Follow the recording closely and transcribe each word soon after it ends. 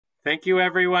Thank you,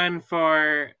 everyone,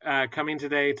 for coming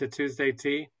today to Tuesday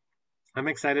Tea. I'm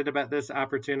excited about this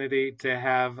opportunity to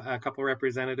have a couple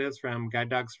representatives from Guide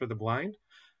Dogs for the Blind.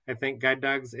 I think Guide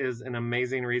Dogs is an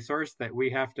amazing resource that we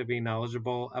have to be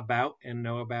knowledgeable about and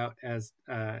know about as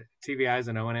TVIs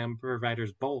and O&M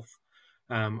providers both.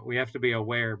 We have to be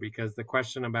aware because the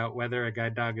question about whether a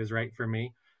guide dog is right for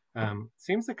me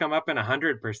seems to come up in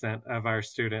 100% of our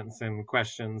students and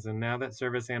questions. And now that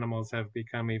service animals have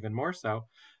become even more so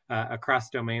across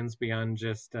domains beyond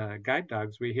just guide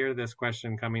dogs, we hear this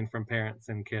question coming from parents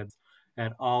and kids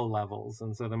at all levels.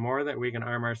 And so the more that we can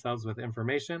arm ourselves with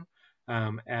information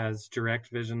as direct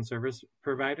vision service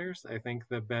providers, I think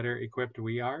the better equipped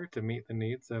we are to meet the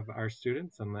needs of our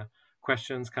students and the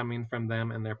questions coming from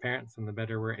them and their parents, and the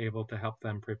better we're able to help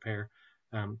them prepare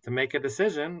to make a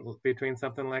decision between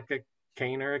something like a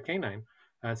cane or a canine.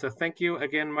 So thank you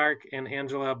again, Mark and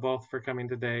Angela, both for coming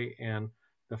today, and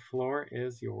the floor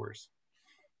is yours.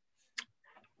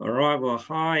 All right, well,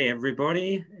 hi,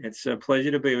 everybody. It's a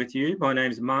pleasure to be with you. My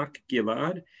name is Marc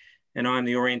Gillard, and I'm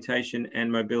the Orientation and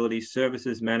Mobility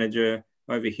Services Manager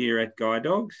over here at Guide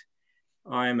Dogs.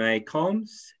 I'm a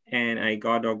comms and a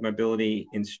guide dog mobility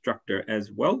instructor as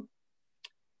well.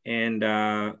 And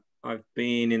I've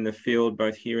been in the field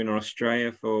both here in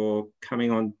Australia for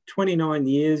coming on 29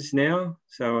 years now.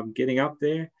 So I'm getting up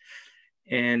there.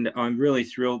 And I'm really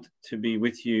thrilled to be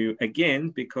with you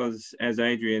again because, as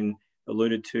Adrian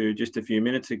alluded to just a few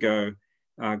minutes ago,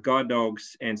 Guide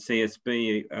Dogs and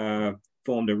CSB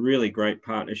formed a really great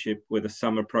partnership with a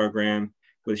summer program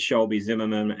with Shelby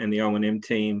Zimmerman and the O&M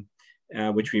team,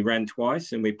 which we ran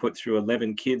twice, and we put through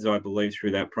 11 kids, I believe,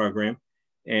 through that program.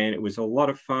 And it was a lot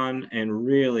of fun, and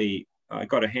really, I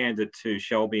got to hand it to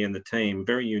Shelby and the team.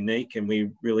 Very unique, and we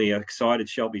really are excited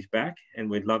Shelby's back, and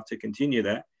we'd love to continue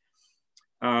that.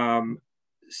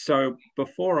 So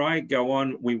before I go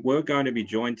on, we were going to be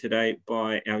joined today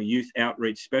by our youth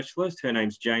outreach specialist. Her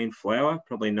name's Jane Flower,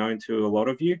 probably known to a lot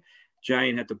of you.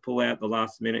 Jane had to pull out the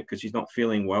last minute because she's not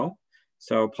feeling well.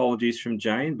 So apologies from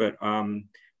Jane, but I'm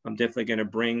definitely going to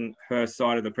bring her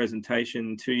side of the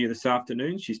presentation to you this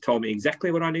afternoon. She's told me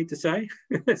exactly what I need to say,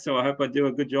 so I hope I do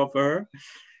a good job for her.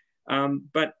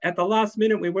 But at the last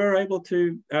minute, we were able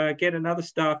to get another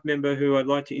staff member who I'd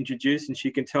like to introduce, and she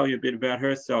can tell you a bit about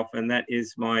herself, and that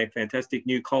is my fantastic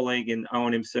new colleague in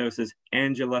O&M Services,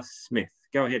 Angela Smith.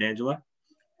 Go ahead, Angela.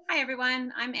 Hi,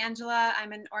 everyone. I'm Angela.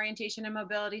 I'm an orientation and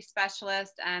mobility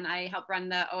specialist, and I help run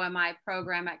the OMI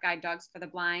program at Guide Dogs for the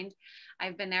Blind.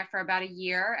 I've been there for about a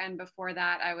year, and before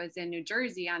that, I was in New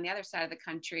Jersey on the other side of the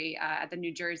country at the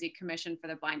New Jersey Commission for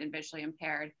the Blind and Visually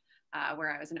Impaired,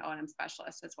 where I was an O&M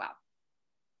specialist as well.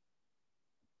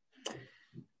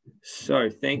 So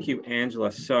thank you,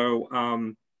 Angela. So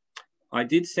I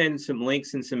did send some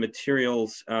links and some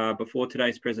materials before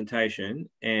today's presentation,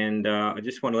 and I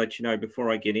just want to let you know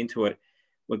before I get into it,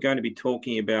 we're going to be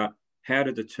talking about how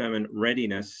to determine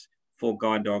readiness for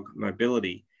guide dog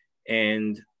mobility.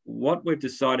 And what we've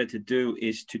decided to do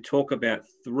is to talk about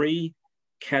 3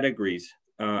 categories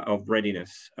of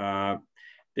readiness.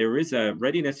 There is a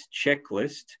readiness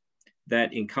checklist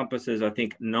that encompasses, I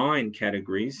think, 9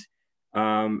 categories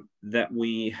that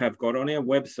we have got on our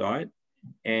website.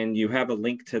 And you have a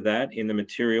link to that in the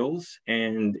materials,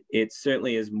 and it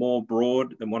certainly is more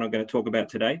broad than what I'm going to talk about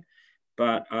today.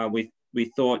 But we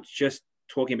thought just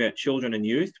talking about children and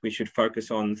youth, we should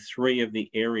focus on 3 of the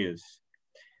areas.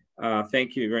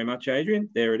 Thank you very much, Adrian.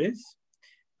 There it is.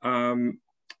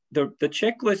 The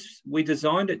checklist, we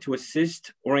designed it to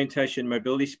assist orientation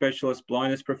mobility specialists,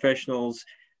 blindness professionals,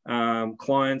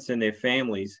 clients and their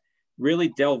families really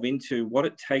delve into what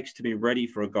it takes to be ready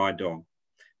for a guide dog.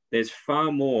 There's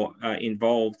far more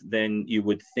involved than you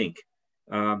would think.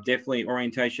 Definitely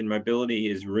orientation mobility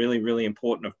is really, really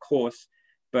important, of course,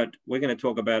 but we're going to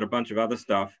talk about a bunch of other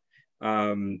stuff,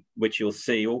 which you'll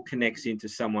see all connects into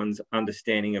someone's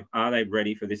understanding of, are they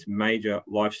ready for this major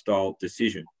lifestyle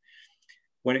decision?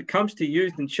 When it comes to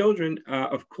youth and children,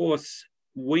 of course,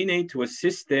 we need to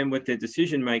assist them with their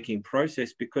decision-making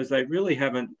process because they really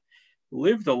haven't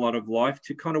lived a lot of life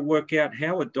to kind of work out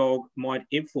how a dog might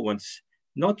influence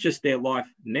not just their life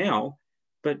now,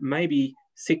 but maybe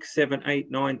 6, 7,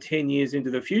 8, 9, 10 years into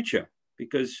the future,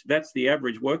 because that's the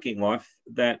average working life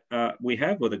that we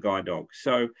have with a guide dog.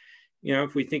 So, you know,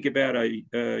 if we think about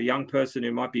a young person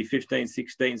who might be 15,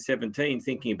 16, 17,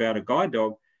 thinking about a guide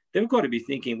dog, they've got to be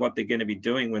thinking what they're going to be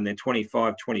doing when they're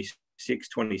 25, 26,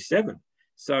 27.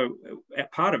 So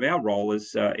part of our role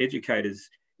as educators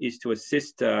is to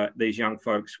assist these young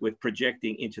folks with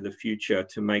projecting into the future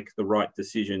to make the right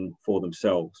decision for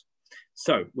themselves.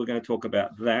 So we're going to talk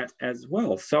about that as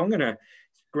well. So I'm going to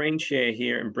screen share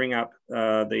here and bring up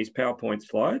these PowerPoint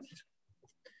slides.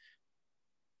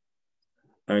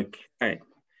 Okay.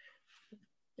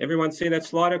 Everyone see that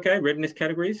slide okay? Readiness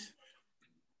categories?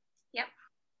 Yep.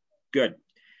 Good.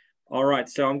 All right,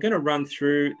 so I'm going to run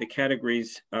through the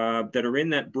categories that are in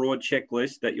that broad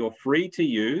checklist that you're free to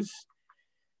use.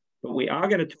 But we are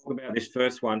going to talk about this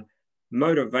first one,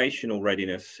 motivational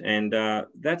readiness. And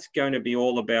that's going to be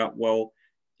all about, well,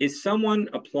 is someone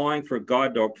applying for a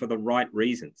guide dog for the right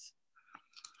reasons?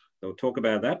 So we'll talk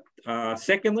about that.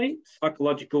 Secondly,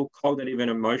 psychological, cognitive, and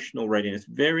emotional readiness.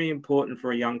 Very important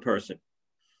for a young person.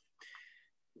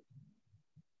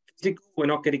 Physical, we're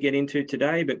not going to get into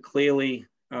today, but clearly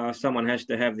someone has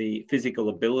to have the physical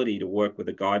ability to work with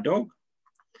a guide dog.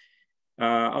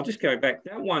 I'll just go back.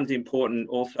 That one's important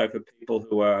also for people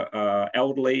who are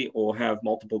elderly or have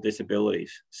multiple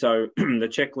disabilities. So the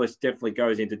checklist definitely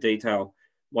goes into detail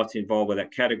what's involved with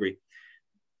that category.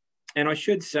 And I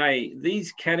should say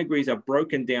these categories are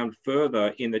broken down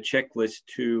further in the checklist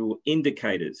to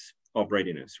indicators of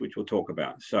readiness, which we'll talk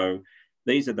about. So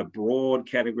these are the broad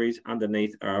categories.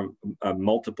 Underneath are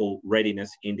multiple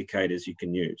readiness indicators you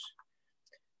can use.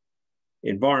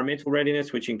 Environmental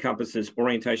readiness, which encompasses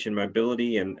orientation,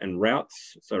 mobility, and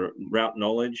routes, so route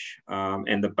knowledge,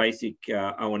 and the basic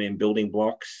O&M building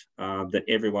blocks that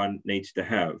everyone needs to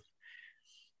have.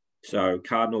 So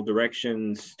cardinal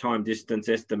directions, time distance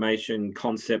estimation,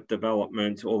 concept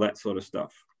development, all that sort of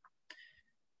stuff.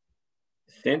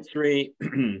 Sensory,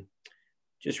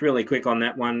 just really quick on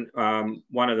that one.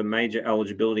 One of the major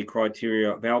eligibility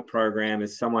criteria of our program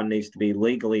is someone needs to be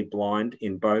legally blind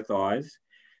in both eyes.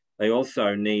 They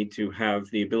also need to have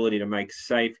the ability to make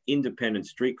safe, independent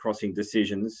street crossing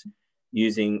decisions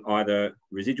using either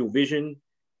residual vision,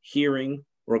 hearing,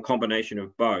 or a combination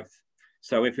of both.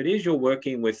 So if it is you're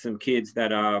working with some kids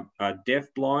that are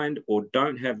deaf-blind or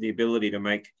don't have the ability to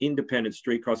make independent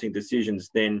street crossing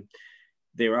decisions, then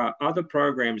there are other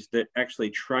programs that actually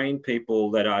train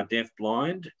people that are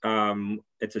deaf-blind.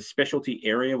 It's a specialty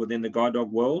area within the guide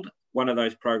dog world. One of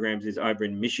those programs is over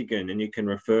in Michigan, and you can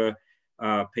refer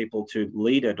people to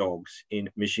leader dogs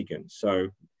in Michigan. So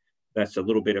that's a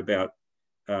little bit about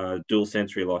dual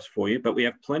sensory loss for you. But we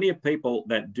have plenty of people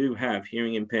that do have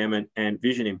hearing impairment and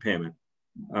vision impairment.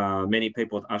 Many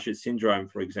people with Usher syndrome,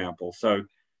 for example. So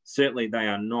certainly they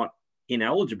are not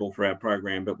ineligible for our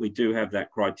program, but we do have that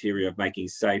criteria of making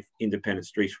safe, independent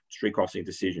street crossing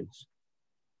decisions.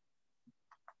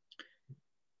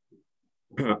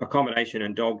 Accommodation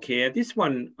and dog care. This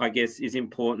one, I guess, is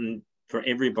important for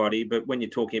everybody, but when you're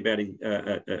talking about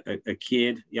a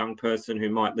kid, young person who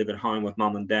might live at home with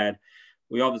mum and dad,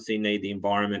 we obviously need the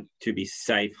environment to be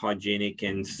safe, hygienic,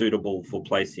 and suitable for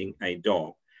placing a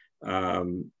dog.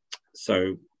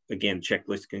 So again,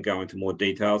 checklist can go into more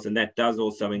details, and that does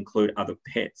also include other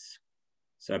pets.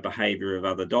 So behavior of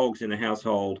other dogs in the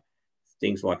household,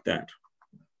 things like that.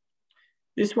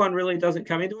 This one really doesn't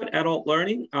come into it, adult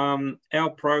learning. Our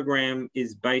program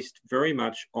is based very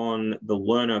much on the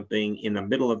learner being in the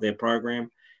middle of their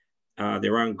program,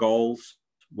 their own goals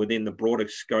within the broader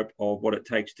scope of what it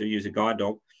takes to use a guide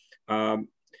dog.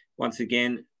 Once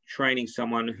again, training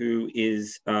someone who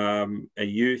is a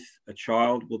youth, a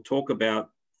child. We'll talk about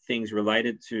things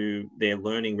related to their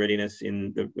learning readiness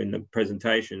in the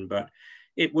presentation, but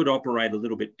it would operate a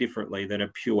little bit differently than a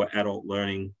pure adult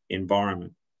learning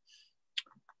environment.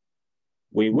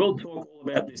 We will talk all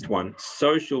about this one,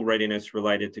 social readiness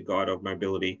related to guide dog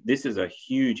mobility. This is a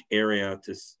huge area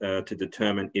to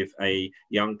determine if a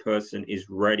young person is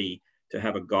ready to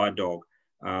have a guide dog.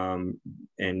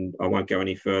 And I won't go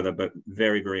any further, but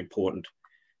very, very important.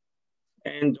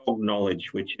 And dog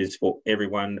knowledge, which is for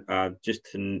everyone, just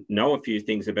to know a few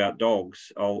things about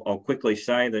dogs. I'll quickly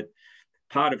say that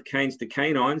part of Canes to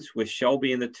Canines with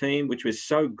Shelby and the team, which was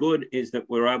so good, is that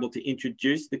we're able to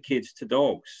introduce the kids to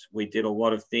dogs. We did a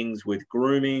lot of things with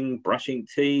grooming, brushing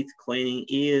teeth, cleaning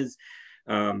ears,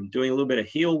 doing a little bit of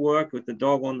heel work with the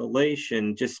dog on the leash,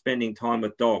 and just spending time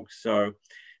with dogs. So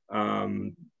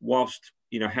whilst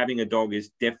having a dog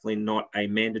is definitely not a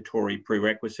mandatory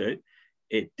prerequisite,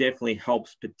 it definitely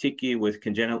helps, particularly with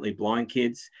congenitally blind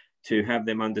kids, to have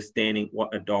them understanding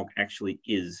what a dog actually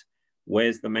is.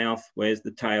 Where's the mouth? Where's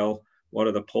the tail? What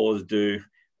do the paws do?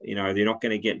 They're not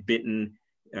going to get bitten.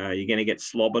 You're going to get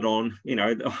slobbered on.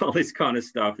 All this kind of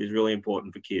stuff is really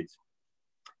important for kids.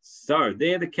 So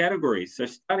they're the categories. So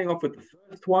starting off with the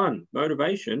first one,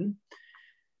 motivation.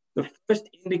 The first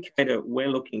indicator we're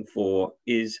looking for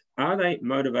is, are they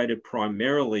motivated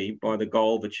primarily by the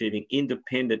goal of achieving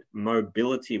independent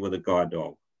mobility with a guide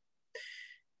dog?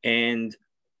 And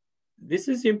this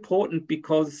is important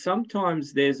because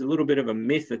sometimes there's a little bit of a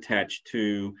myth attached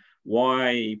to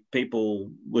why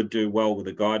people would do well with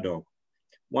a guide dog.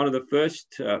 One of the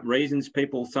first reasons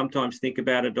people sometimes think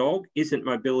about a dog isn't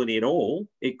mobility at all.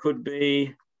 It could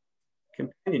be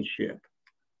companionship.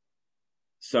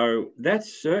 So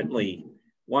that's certainly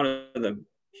one of the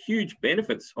huge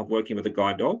benefits of working with a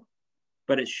guide dog,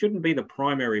 but it shouldn't be the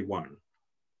primary one.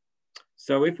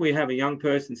 So if we have a young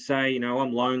person say,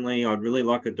 I'm lonely, I'd really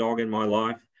like a dog in my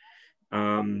life,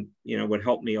 would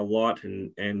help me a lot.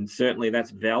 And certainly that's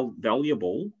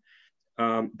valuable.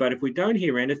 But if we don't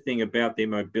hear anything about their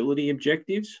mobility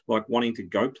objectives, like wanting to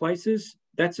go places,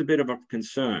 that's a bit of a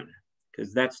concern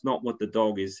because that's not what the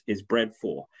dog is bred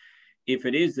for. If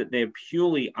it is that they're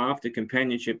purely after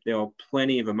companionship, there are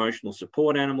plenty of emotional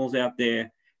support animals out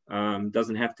there.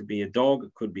 Doesn't have to be a dog.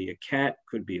 It could be a cat,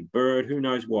 could be a bird, who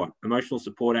knows what. Emotional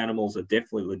support animals are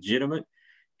definitely legitimate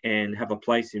and have a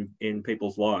place in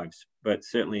people's lives, but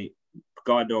certainly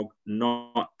guide dog,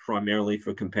 not primarily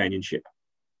for companionship.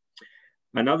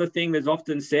 Another thing that's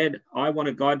often said, I want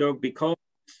a guide dog because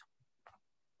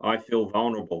I feel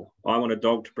vulnerable. I want a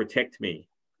dog to protect me.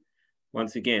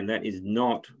 Once again, that is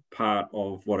not part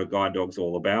of what a guide dog's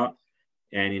all about.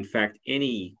 And in fact,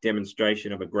 any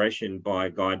demonstration of aggression by a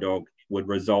guide dog would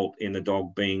result in the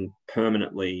dog being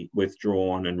permanently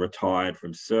withdrawn and retired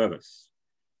from service.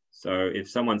 So if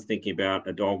someone's thinking about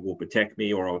a dog will protect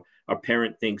me, or a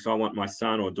parent thinks I want my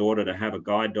son or daughter to have a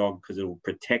guide dog because it will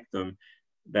protect them,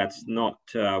 that's not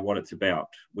what it's about.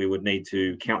 We would need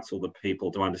to counsel the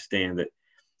people to understand that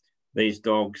these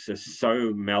dogs are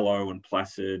so mellow and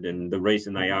placid, and the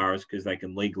reason they are is because they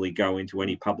can legally go into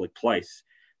any public place.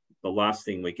 The last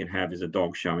thing we can have is a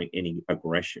dog showing any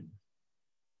aggression.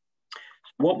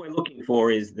 What we're looking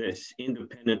for is this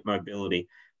independent mobility.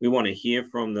 We want to hear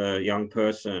from the young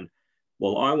person,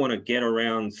 well, I want to get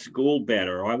around school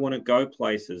better. I want to go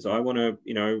places. I want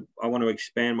to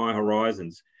expand my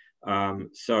horizons.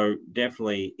 So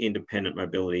definitely independent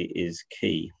mobility is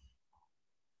key.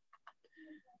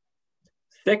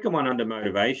 Second one under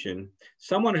motivation,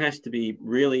 someone has to be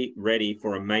really ready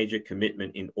for a major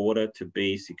commitment in order to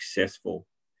be successful.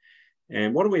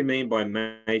 And what do we mean by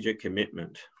major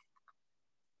commitment?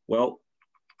 Well,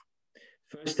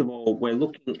 first of all, we're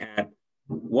looking at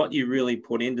what you really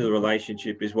put into the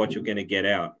relationship is what you're going to get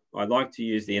out. I like to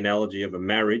use the analogy of a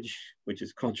marriage, which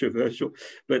is controversial,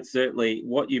 but certainly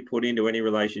what you put into any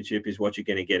relationship is what you're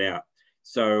going to get out.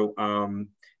 So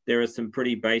there are some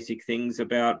pretty basic things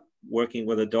about working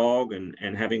with a dog and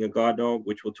having a guide dog,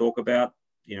 which we'll talk about,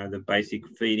 the basic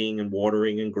feeding and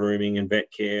watering and grooming and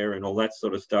vet care and all that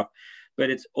sort of stuff. But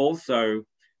it's also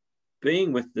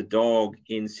being with the dog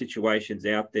in situations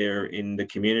out there in the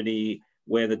community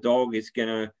where the dog is going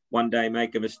to one day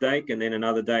make a mistake and then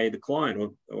another day the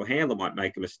client or handler might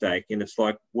make a mistake. And it's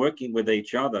like working with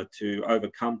each other to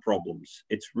overcome problems.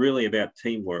 It's really about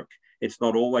teamwork. It's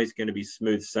not always going to be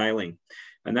smooth sailing.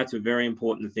 And that's a very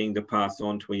important thing to pass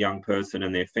on to a young person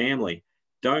and their family.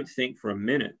 Don't think for a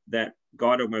minute that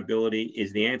guided mobility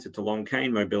is the answer to long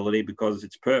cane mobility because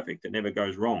it's perfect. It never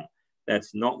goes wrong.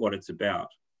 That's not what it's about.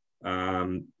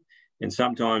 And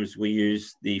sometimes we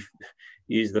use the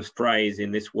phrase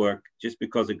in this work, just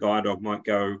because a guide dog might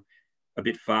go a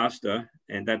bit faster,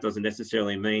 and that doesn't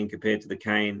necessarily mean compared to the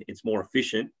cane, it's more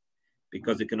efficient,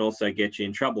 because it can also get you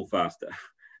in trouble faster.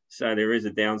 So there is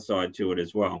a downside to it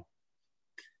as well.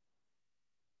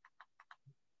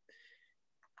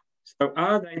 So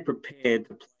are they prepared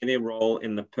to play their role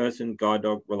in the person-guide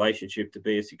dog relationship to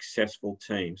be a successful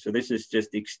team? So this is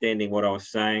just extending what I was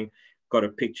saying. Got a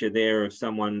picture there of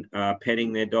someone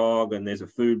petting their dog and there's a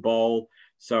food bowl.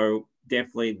 So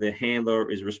definitely the handler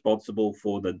is responsible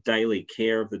for the daily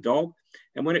care of the dog.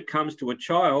 And when it comes to a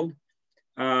child,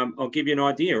 I'll give you an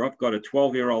idea. I've got a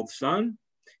 12-year-old son,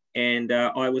 and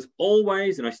I was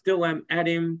always, and I still am at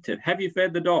him, to have you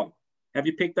fed the dog? Have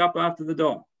you picked up after the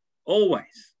dog?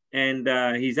 Always. And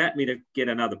he's at me to get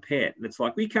another pet. And it's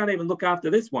like, we can't even look after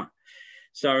this one.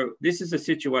 So this is a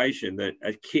situation that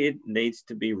a kid needs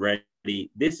to be ready.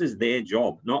 This is their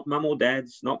job, not mum or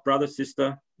dad's, not brother,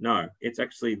 sister. No, it's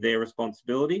actually their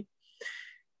responsibility.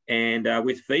 And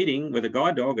with feeding, with a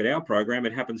guide dog at our program,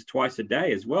 it happens twice a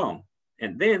day as well.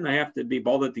 And then they have to be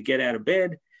bothered to get out of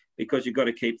bed because you've got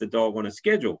to keep the dog on a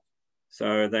schedule.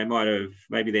 So they might have,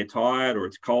 maybe they're tired or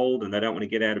it's cold and they don't want to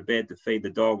get out of bed to feed the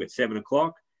dog at 7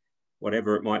 o'clock,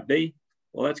 whatever it might be.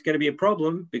 Well, that's going to be a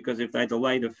problem, because if they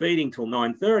delay the feeding till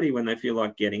 9:30 when they feel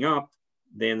like getting up,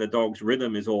 then the dog's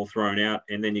rhythm is all thrown out,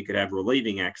 and then you could have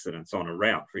relieving accidents on a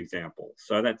route, for example.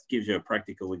 So that gives you a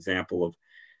practical example of,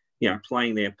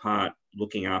 playing their part,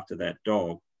 looking after that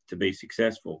dog to be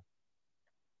successful.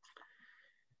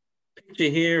 picture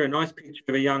here, a nice picture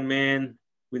of a young man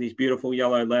with his beautiful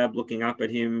yellow lab looking up at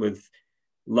him with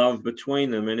love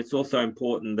between them. And it's also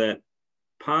important that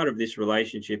part of this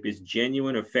relationship is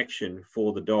genuine affection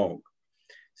for the dog.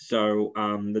 So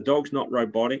the dog's not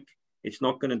robotic. It's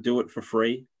not going to do it for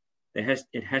free.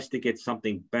 It has to get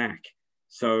something back.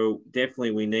 So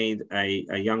definitely we need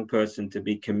a young person to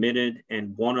be committed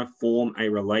and want to form a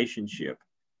relationship.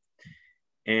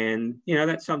 And, you know,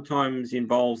 that sometimes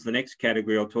involves the next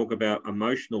category I'll talk about,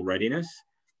 emotional readiness.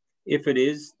 If it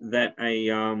is that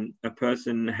a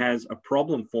person has a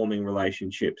problem forming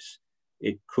relationships,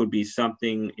 it could be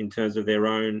something in terms of their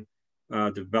own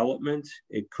development.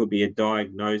 It could be a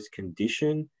diagnosed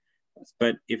condition.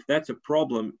 But if that's a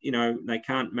problem, you know, they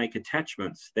can't make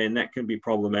attachments, then that can be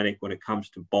problematic when it comes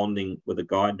to bonding with a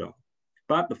guide dog.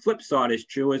 But the flip side is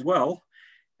true as well.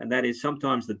 And that is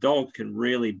sometimes the dog can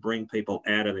really bring people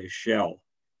out of their shell,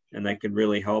 and they can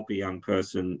really help a young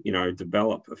person, you know,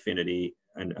 develop affinity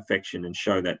and affection and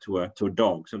show that to a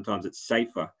dog. Sometimes it's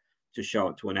safer to show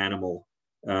it to an animal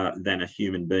than a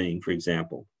human being, for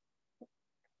example.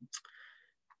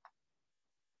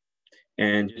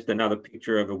 And just another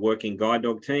picture of a working guide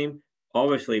dog team.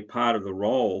 Obviously, part of the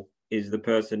role is the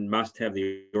person must have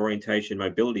the orientation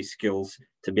mobility skills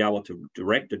to be able to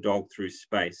direct a dog through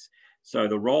space. So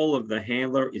the role of the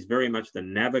handler is very much the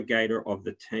navigator of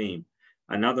the team.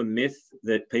 Another myth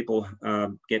that people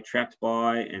get trapped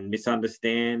by and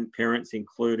misunderstand, parents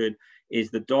included,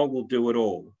 is the dog will do it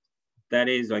all. That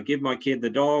is, I give my kid the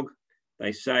dog,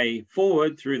 they say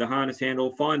forward through the harness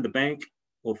handle, find the bank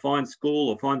or find school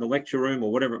or find the lecture room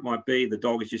or whatever it might be, the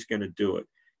dog is just going to do it.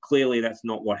 Clearly, that's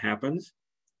not what happens.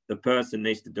 The person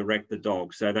needs to direct the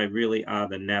dog. So they really are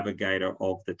the navigator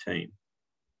of the team.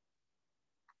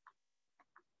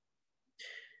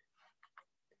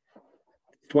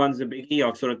 This one's a biggie.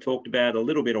 I've sort of talked about a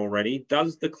little bit already.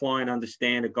 Does the client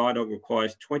understand a guide dog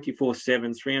requires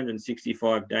 24/7,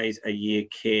 365 days a year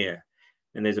care?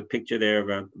 And there's a picture there of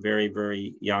a very,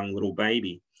 very young little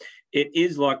baby. It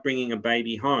is like bringing a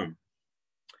baby home.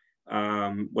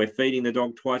 We're feeding the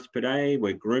dog twice per day.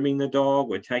 We're grooming the dog.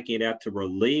 We're taking it out to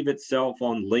relieve itself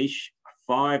on leash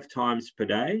 5 times per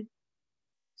day.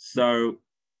 So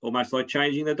almost like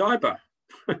changing the diaper.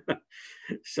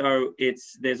 So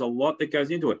there's a lot that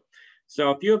goes into it.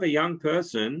 So if you have a young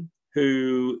person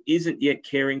who isn't yet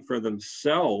caring for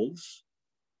themselves,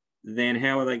 then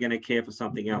how are they going to care for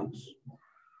something else?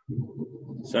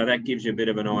 So that gives you a bit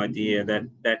of an idea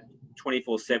that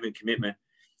 24/7 commitment,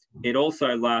 it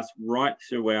also lasts right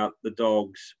throughout the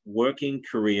dog's working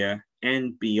career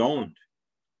and beyond.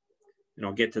 And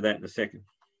I'll get to that in a second.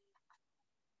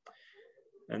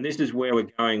 And this is where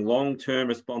we're going, long-term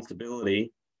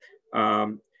responsibility.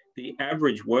 The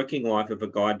average working life of a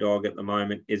guide dog at the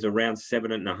moment is around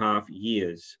 7.5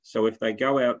 years. So if they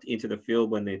go out into the field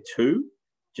when they're 2,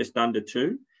 just under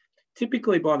 2,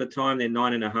 typically by the time they're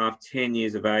 9.5, 10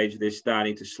 years of age, they're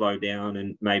starting to slow down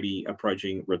and maybe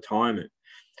approaching retirement.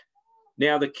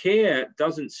 Now, the care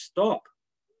doesn't stop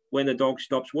when the dog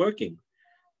stops working.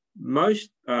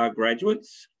 Most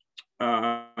graduates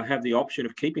have the option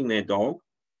of keeping their dog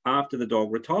after the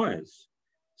dog retires.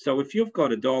 So if you've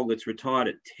got a dog that's retired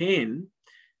at 10,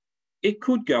 it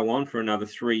could go on for another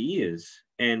 3 years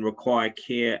and require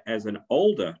care as an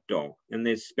older dog. And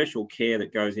there's special care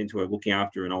that goes into looking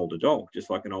after an older dog, just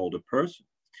like an older person.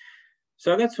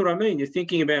 So that's what I mean. You're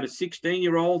thinking about a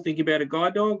 16-year-old, thinking about a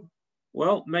guide dog.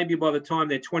 Well, maybe by the time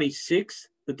they're 26,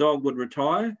 the dog would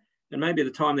retire. And maybe at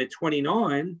the time they're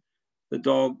 29, the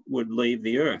dog would leave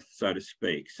the earth, so to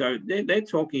speak. So they're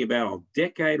talking about a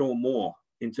decade or more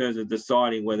in terms of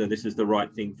deciding whether this is the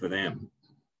right thing for them.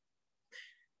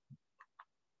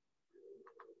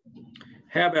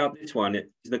 How about this one? Is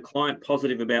the client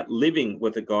positive about living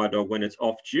with a guide dog when it's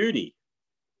off duty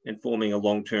and forming a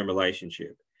long-term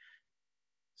relationship?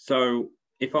 So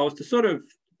if I was to sort of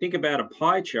think about a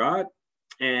pie chart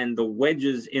and the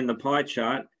wedges in the pie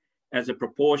chart as a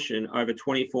proportion over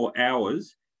 24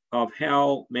 hours of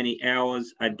how many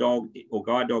hours a dog or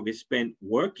guide dog is spent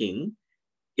working,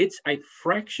 it's a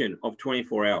fraction of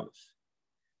 24 hours.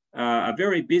 A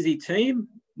very busy team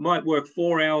might work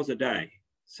 4 hours a day.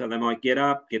 So they might get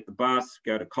up, get the bus,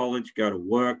 go to college, go to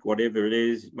work, whatever it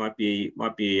is. It might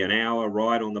be an hour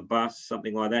ride on the bus,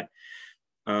 something like that.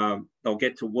 They'll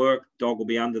get to work, dog will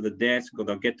be under the desk, or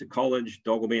they'll get to college,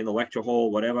 dog will be in the lecture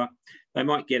hall, whatever. They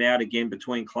might get out again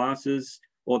between classes,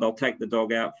 or they'll take the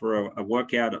dog out for a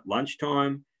workout at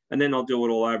lunchtime, and then they'll do it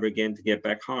all over again to get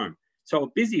back home. So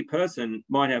a busy person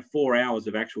might have 4 hours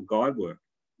of actual guide work.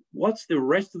 What's the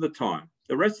rest of the time?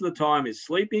 The rest of the time is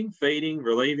sleeping, feeding,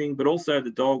 relieving, but also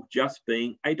the dog just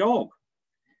being a dog.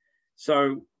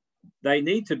 So they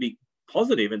need to be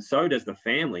positive, and so does the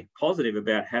family, positive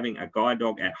about having a guide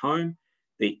dog at home.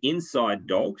 They're inside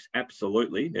dogs,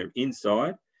 absolutely, they're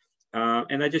inside,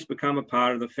 and they just become a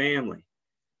part of the family.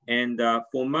 And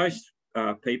for most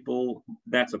people,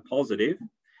 that's a positive,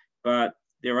 but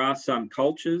there are some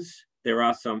cultures, there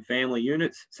are some family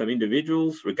units, some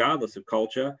individuals, regardless of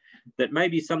culture, that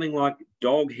maybe something like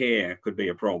dog hair could be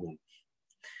a problem.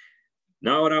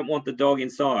 No, I don't want the dog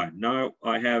inside. No,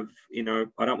 I have, I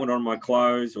don't want it on my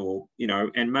clothes, or,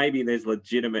 and maybe there's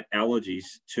legitimate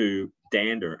allergies to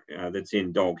dander that's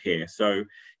in dog hair. So,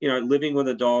 living with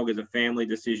a dog is a family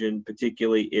decision,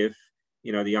 particularly if,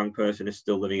 the young person is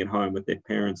still living at home with their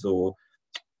parents or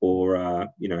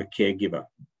caregiver.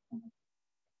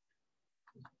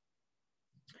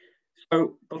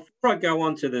 So before I go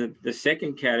on to the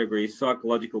second category,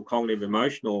 psychological, cognitive,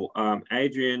 emotional,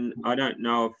 Adrian, I don't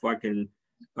know if I can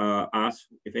ask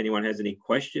if anyone has any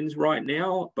questions right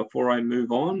now before I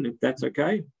move on, if that's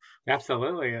okay.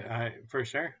 Absolutely, for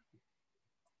sure.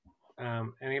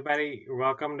 Anybody, you're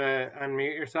welcome to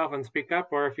unmute yourself and speak up,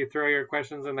 or if you throw your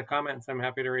questions in the comments, I'm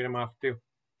happy to read them off too.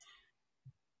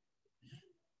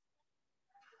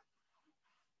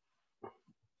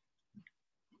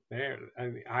 There,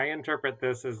 I interpret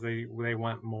this as they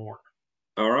want more.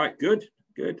 All right, good.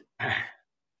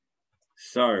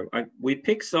 So we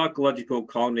pick psychological,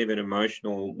 cognitive, and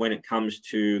emotional when it comes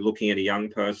to looking at a young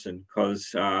person,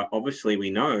 because obviously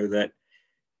we know that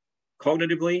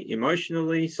cognitively,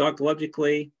 emotionally,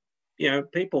 psychologically,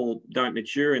 people don't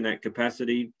mature in that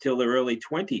capacity till their early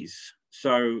 20s.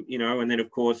 So, and then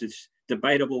of course it's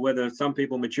debatable whether some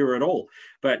people mature at all.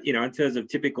 But, in terms of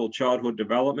typical childhood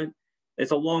development,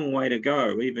 there's a long way to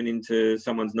go, even into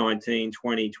someone's 19,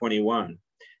 20, 21.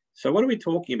 So what are we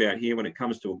talking about here when it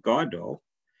comes to a guide dog?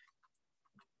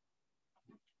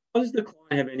 Does the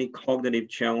client have any cognitive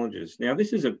challenges? Now,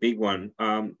 this is a big one.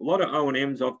 A lot of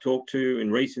O&Ms I've talked to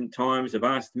in recent times have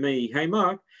asked me, hey,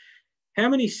 Mark, how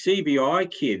many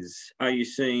CVI kids are you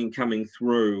seeing coming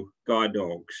through guide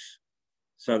dogs?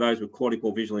 So those with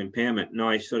cortical visual impairment. And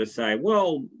I sort of say,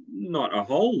 well, not a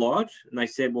whole lot. And they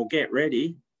said, well, get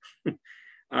ready.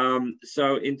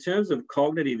 So in terms of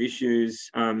cognitive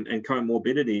issues and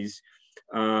comorbidities,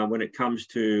 when it comes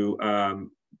to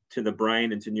the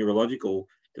brain and to neurological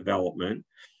development,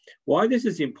 why this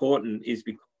is important is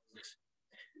because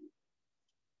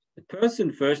the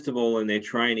person, first of all, in their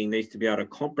training needs to be able to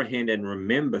comprehend and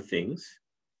remember things,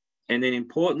 and then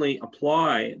importantly,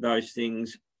 apply those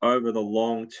things over the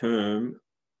long term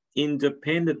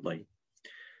independently.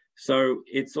 So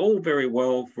it's all very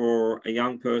well for a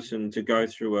young person to go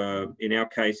through in our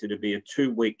case, it'd be a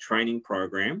 2-week training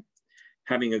program,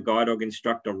 having a guide dog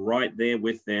instructor right there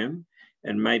with them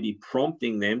and maybe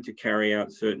prompting them to carry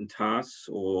out certain tasks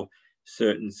or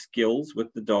certain skills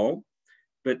with the dog.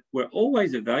 But we're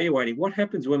always evaluating what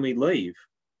happens when we leave.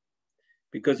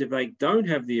 Because if they don't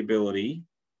have the ability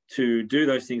to do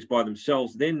those things by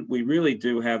themselves, then we really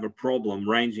do have a problem,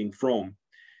 ranging from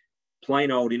plain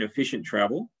old inefficient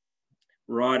travel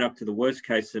right up to the worst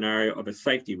case scenario of a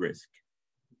safety risk.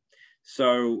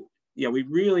 So, we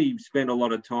really spend a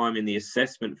lot of time in the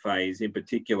assessment phase, in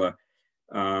particular,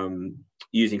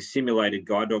 using simulated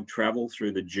guide dog travel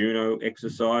through the Juno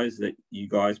exercise that you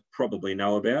guys probably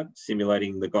know about,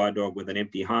 simulating the guide dog with an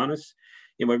empty harness.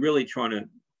 And we're really trying to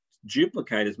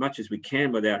duplicate as much as we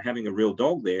can without having a real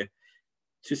dog there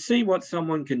to see what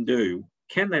someone can do.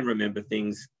 Can they remember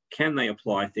things? Can they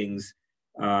apply things?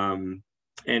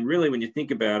 And really, when you think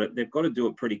about it, they've got to do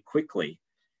it pretty quickly.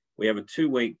 We have a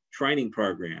 2-week training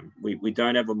program. We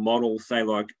don't have a model, say,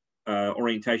 like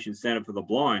Orientation Center for the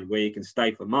Blind, where you can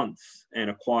stay for months and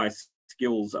acquire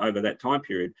skills over that time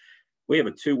period. We have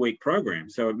a 2-week program,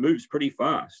 so it moves pretty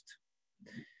fast.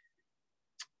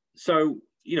 So,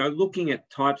 looking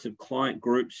at types of client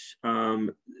groups,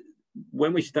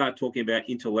 when we start talking about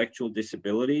intellectual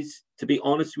disabilities, to be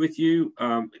honest with you,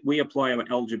 we apply our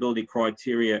eligibility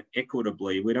criteria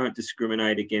equitably. We don't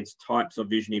discriminate against types of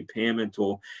vision impairment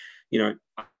or,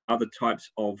 other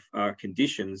types of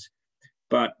conditions.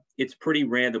 But it's pretty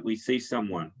rare that we see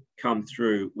someone come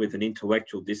through with an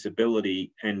intellectual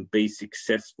disability and be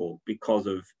successful because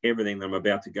of everything that I'm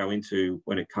about to go into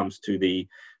when it comes to the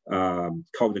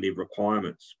cognitive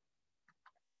requirements.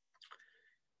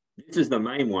 This is the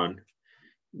main one.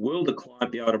 Will the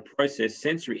client be able to process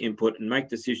sensory input and make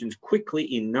decisions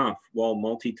quickly enough while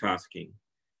multitasking?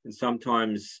 And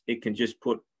sometimes it can just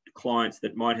put clients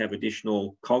that might have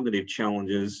additional cognitive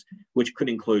challenges, which could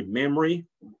include memory,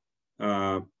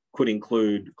 could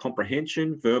include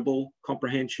comprehension, verbal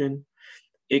comprehension.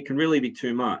 It can really be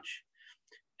too much.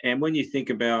 And when you think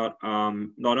about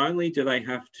not only do they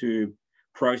have to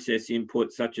process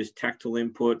input such as tactile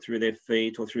input through their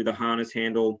feet or through the harness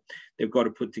handle, they've got to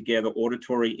put together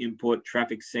auditory input,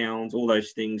 traffic sounds, all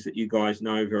those things that you guys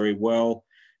know very well.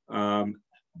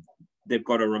 They've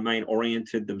got to remain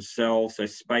oriented themselves, so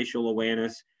spatial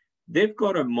awareness. They've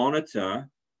got to monitor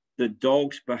the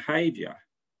dog's behavior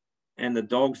and the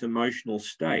dog's emotional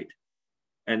state.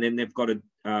 And then they've got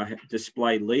to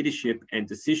display leadership and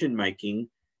decision-making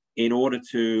in order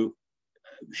to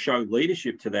show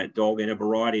leadership to that dog in a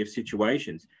variety of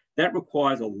situations. That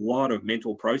requires a lot of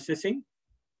mental processing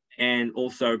and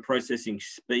also processing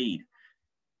speed.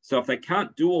 So if they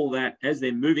can't do all that as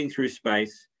they're moving through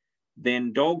space,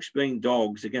 then dogs being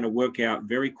dogs are going to work out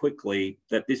very quickly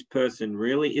that this person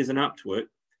really isn't up to it.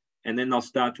 And then they'll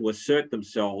start to assert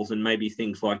themselves, and maybe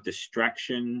things like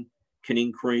distraction can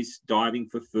increase, diving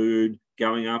for food,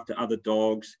 going after other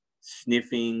dogs,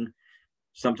 sniffing.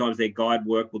 Sometimes their guide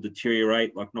work will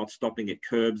deteriorate, like not stopping at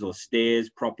curbs or stairs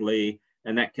properly,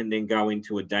 and that can then go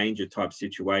into a danger type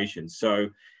situation. So,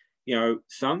 you know,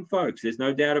 some folks, there's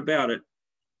no doubt about it,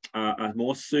 are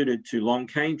more suited to long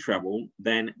cane travel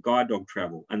than guide dog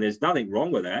travel. And there's nothing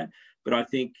wrong with that. But I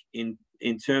think in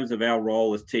terms of our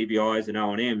role as TBIs and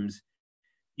O&Ms,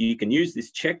 you can use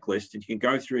this checklist and you can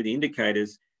go through the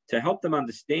indicators to help them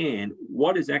understand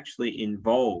what is actually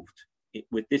involved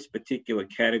with this particular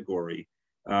category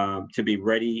to be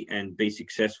ready and be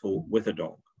successful with a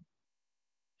dog.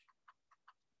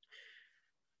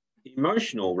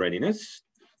 Emotional readiness.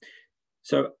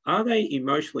 So are they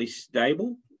emotionally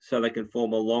stable so they can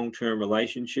form a long-term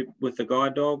relationship with the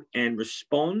guide dog and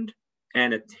respond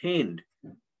and attend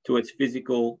to its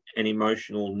physical and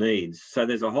emotional needs? So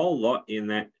there's a whole lot in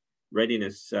that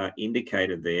readiness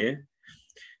indicator there.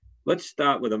 Let's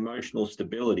start with emotional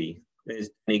stability. There's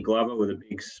Danny Glover with a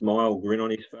big smile, grin on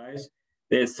his face.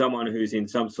 There's someone who's in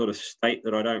some sort of state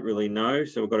that I don't really know.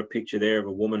 So we've got a picture there of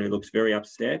a woman who looks very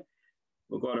upset.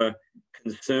 We've got a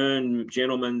concerned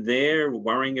gentleman there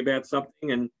worrying about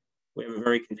something, and we have a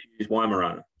very confused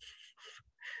Weimaraner.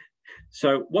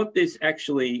 So what this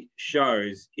actually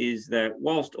shows is that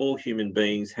whilst all human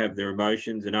beings have their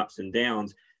emotions and ups and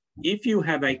downs, if you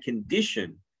have a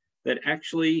condition that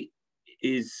actually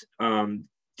is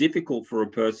difficult for a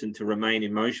person to remain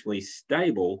emotionally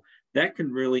stable, that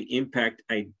can really impact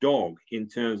a dog in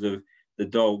terms of the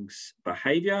dog's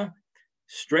behavior,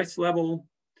 stress level,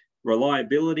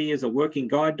 reliability as a working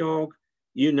guide dog,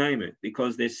 you name it,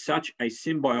 because there's such a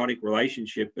symbiotic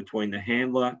relationship between the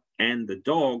handler and the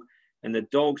dog, and the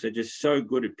dogs are just so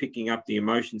good at picking up the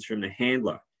emotions from the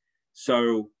handler.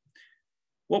 So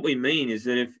what we mean is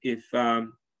that if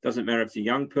doesn't matter if it's a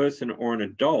young person or an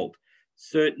adult,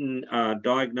 certain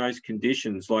diagnosed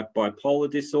conditions like bipolar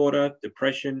disorder,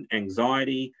 depression,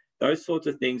 anxiety, those sorts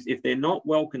of things, if they're not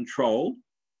well controlled,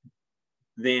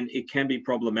 then it can be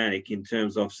problematic in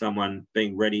terms of someone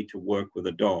being ready to work with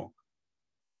a dog.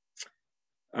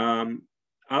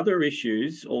 Other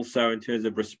issues also in terms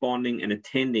of responding and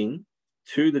attending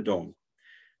to the dog.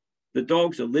 The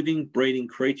dogs are living, breathing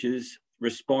creatures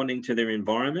responding to their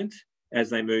environment as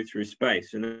they move through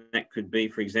space. And that could be,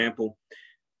 for example,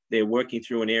 they're working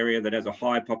through an area that has a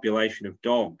high population of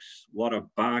dogs, a lot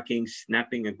of barking,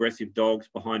 snapping, aggressive dogs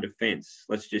behind a fence.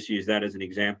 Let's just use that as an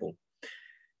example.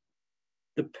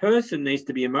 The person needs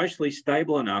to be emotionally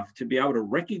stable enough to be able to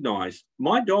recognize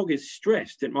my dog is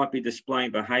stressed. It might be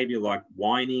displaying behavior like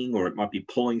whining, or it might be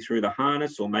pulling through the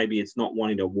harness, or maybe it's not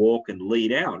wanting to walk and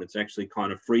lead out. It's actually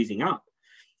kind of freezing up.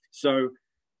 So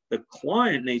the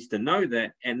client needs to know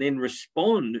that and then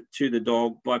respond to the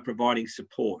dog by providing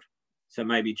support. So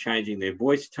maybe changing their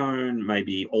voice tone,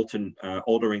 maybe altering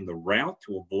the route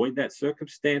to avoid that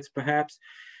circumstance perhaps,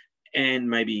 and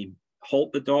maybe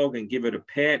halt the dog and give it a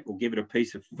pet or give it a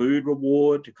piece of food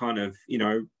reward to kind of, you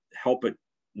know, help it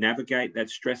navigate that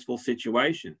stressful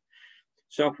situation.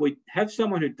 So if we have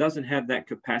someone who doesn't have that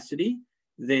capacity,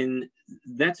 then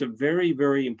that's a very,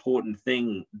 very important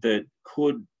thing that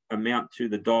could amount to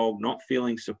the dog not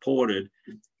feeling supported,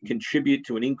 contribute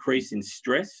to an increase in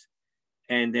stress,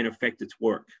 and then affect its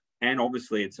work and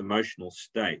obviously its emotional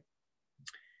state.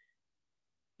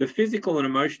 The physical and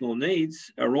emotional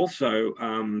needs are also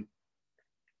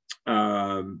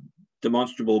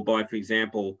demonstrable by, for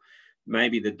example,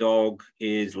 maybe the dog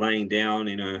is laying down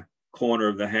in a corner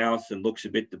of the house and looks a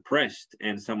bit depressed,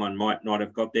 and someone might not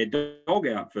have got their dog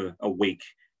out for a week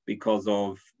because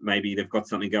of maybe they've got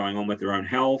something going on with their own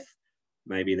health,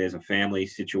 maybe there's a family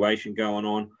situation going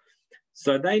on.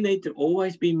 So they need to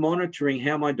always be monitoring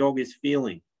how my dog is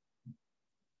feeling.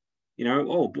 You know,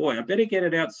 oh boy, I better get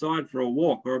it outside for a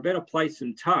walk, or I better play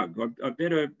some tug, or I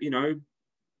better, you know,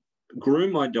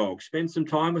 groom my dog, spend some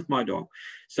time with my dog.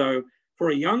 So for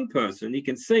a young person, you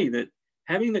can see that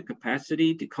having the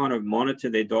capacity to kind of monitor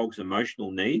their dog's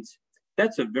emotional needs,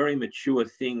 that's a very mature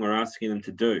thing we're asking them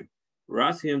to do. We're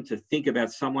asking them to think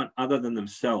about someone other than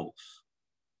themselves,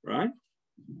 right?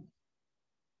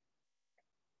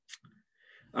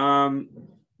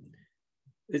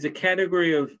 There's a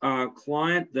category of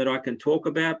client that I can talk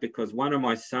about because one of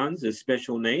my sons has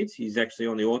special needs. He's actually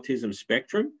on the autism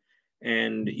spectrum.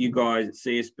 And you guys at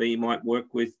CSB might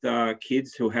work with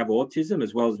kids who have autism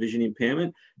as well as vision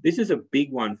impairment. This is a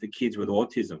big one for kids with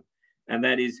autism. And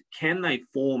that is, can they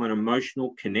form an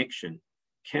emotional connection?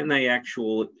 Can they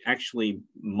actually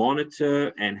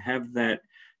monitor and have that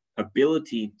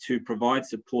ability to provide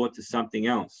support to something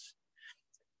else?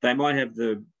 They might have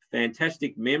the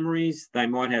fantastic memories. They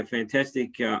might have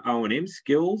fantastic O&M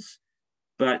skills,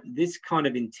 but this kind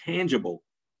of intangible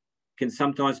can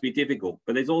sometimes be difficult.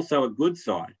 But there's also a good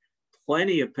side.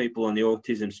 Plenty of people on the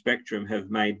autism spectrum have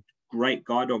made great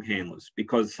guide dog handlers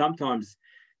because sometimes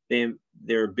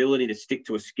their ability to stick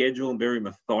to a schedule and very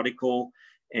methodical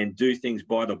and do things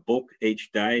by the book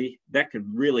each day, that can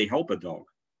really help a dog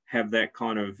have that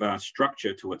kind of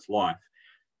structure to its life.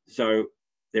 So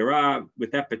there are,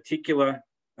 with that particular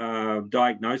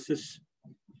diagnosis,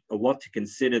 a lot to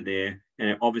consider there, and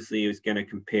it obviously is going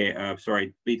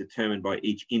to be determined by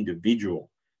each individual,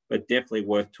 but definitely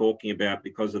worth talking about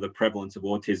because of the prevalence of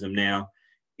autism now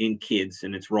in kids,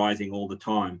 and it's rising all the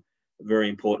time. A very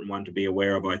important one to be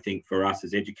aware of, I think, for us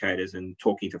as educators and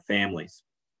talking to families.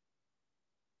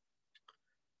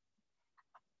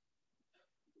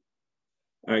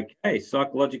 Okay,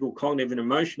 psychological, cognitive, and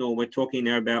emotional. We're talking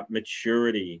now about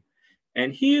maturity.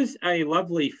 And here's a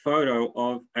lovely photo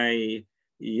of a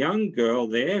young girl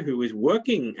there who is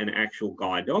working an actual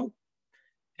guide dog.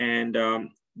 And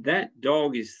that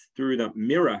dog is through the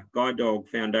Mirror Guide Dog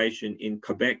Foundation in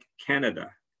Quebec,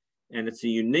 Canada. And it's a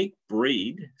unique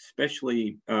breed,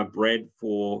 specially bred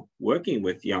for working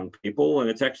with young people. And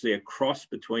it's actually a cross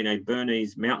between a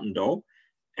Bernese Mountain Dog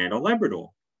and a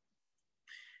Labrador.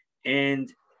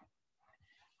 And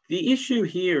the issue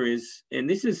here is, and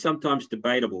this is sometimes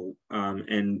debatable,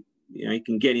 and you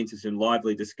can get into some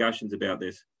lively discussions about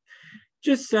this.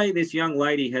 Just say this young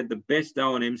lady had the best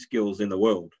O&M skills in the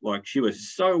world, like she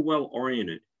was so well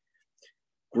oriented.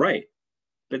 Great,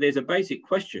 but there's a basic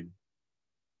question.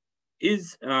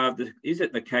 Is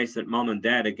it the case that mum and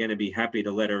dad are going to be happy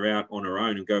to let her out on her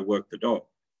own and go work the dog?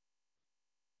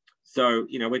 So,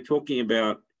 we're talking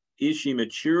about, is she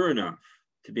mature enough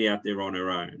to be out there on her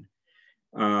own?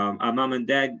 Are mum and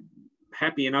dad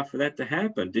happy enough for that to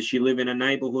happen? Does she live in a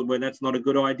neighborhood where that's not a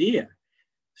good idea?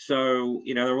 So,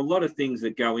 there are a lot of things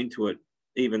that go into it,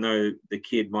 even though the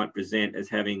kid might present as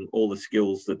having all the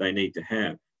skills that they need to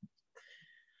have.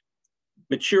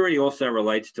 Maturity also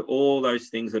relates to all those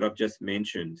things that I've just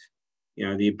mentioned.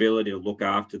 The ability to look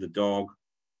after the dog,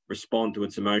 respond to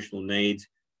its emotional needs,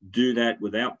 do that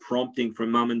without prompting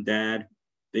from mum and dad,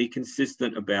 be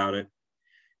consistent about it.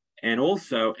 And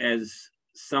also, as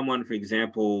someone, for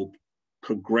example,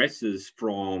 progresses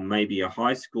from maybe a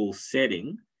high school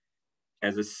setting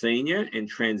as a senior and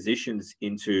transitions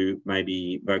into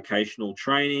maybe vocational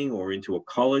training or into a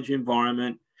college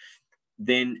environment,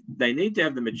 then they need to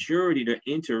have the maturity to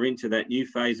enter into that new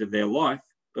phase of their life,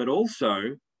 but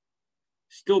also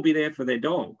still be there for their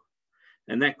dog.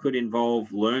 And that could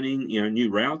involve learning, new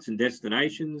routes and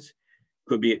destinations.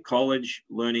 Could be at college,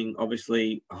 learning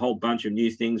obviously a whole bunch of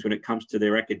new things when it comes to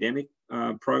their academic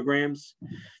programs.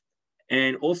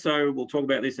 And also, we'll talk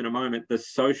about this in a moment, the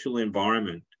social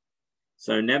environment.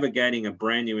 So navigating a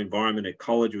brand new environment at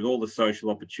college with all the social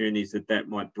opportunities that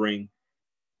might bring,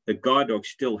 the guide dog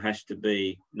still has to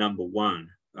be number one.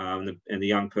 And the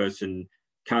young person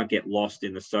can't get lost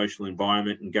in the social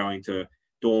environment and going to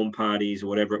dorm parties or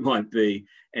whatever it might be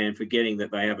and forgetting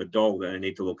that they have a dog that they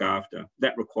need to look after.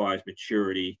 That requires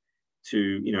maturity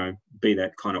to, be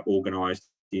that kind of organized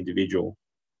individual.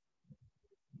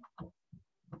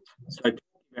 So talking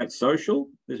about social,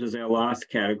 this is our last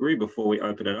category before we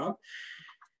open it up.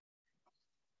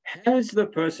 Has the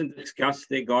person discussed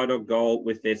their guide dog goal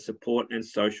with their support and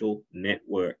social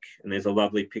network? And there's a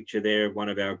lovely picture there of one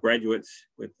of our graduates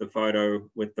with the photo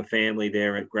with the family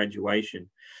there at graduation.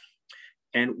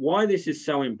 And why this is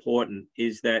so important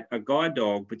is that a guide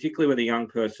dog, particularly with a young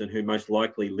person who most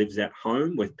likely lives at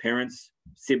home with parents,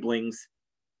 siblings,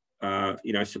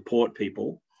 support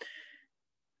people,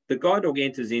 the guide dog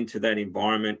enters into that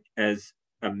environment as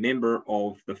a member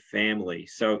of the family.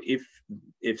 So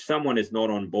if someone is not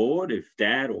on board, if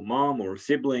dad or mom or a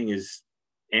sibling is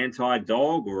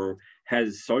anti-dog or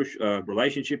has social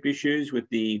relationship issues with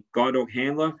the guide dog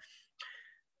handler,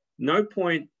 no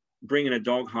point bringing a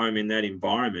dog home in that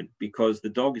environment, because the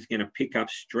dog is going to pick up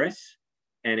stress,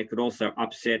 and it could also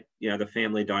upset, the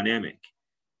family dynamic.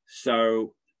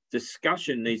 So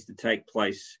discussion needs to take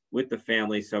place with the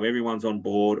family, so everyone's on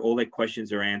board, all their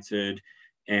questions are answered,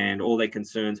 and all their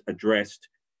concerns addressed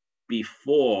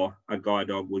before a guide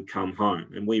dog would come home.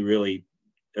 And we really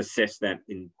assess that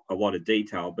in a lot of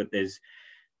detail, but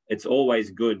it's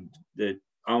always good that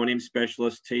O&M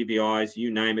specialists, TVIs,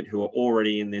 you name it, who are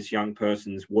already in this young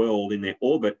person's world, in their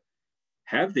orbit,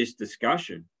 have this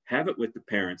discussion, have it with the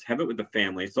parents, have it with the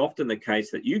family. It's often the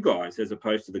case that you guys, as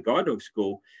opposed to the guide dog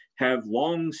school, have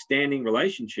long-standing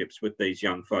relationships with these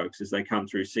young folks as they come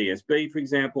through CSB, for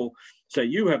example. So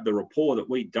you have the rapport that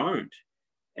we don't,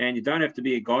 and you don't have to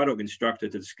be a guide dog instructor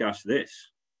to discuss this,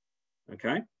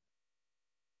 okay?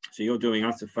 So you're doing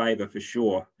us a favor for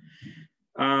sure.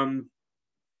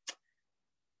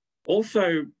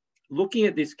 Also, looking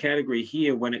at this category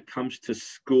here when it comes to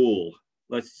school,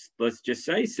 let's just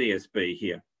say CSB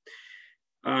here.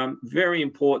 Very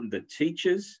important that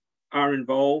teachers are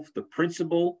involved, the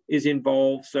principal is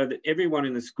involved, so that everyone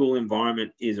in the school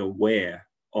environment is aware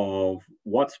of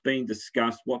what's being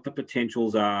discussed, what the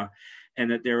potentials are, and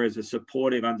that there is a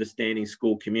supportive, understanding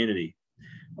school community.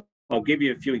 I'll give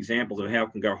you a few examples of how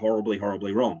it can go horribly,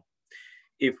 horribly wrong.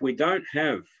 If we don't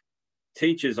have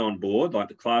teachers on board, like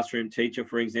the classroom teacher,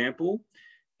 for example,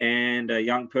 and a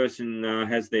young person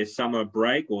has their summer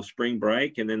break or spring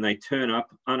break, and then they turn up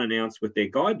unannounced with their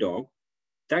guide dog,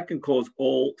 that can cause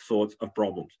all sorts of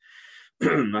problems.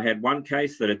 I had one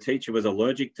case that a teacher was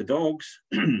allergic to dogs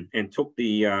and took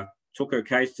her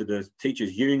case to the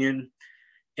teachers' union,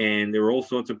 and there were all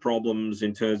sorts of problems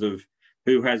in terms of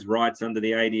who has rights under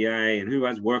the ADA and who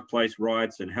has workplace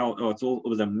rights, and how it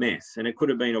was a mess, and it could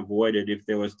have been avoided if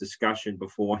there was discussion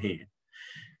beforehand.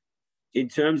 In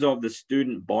terms of the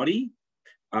student body,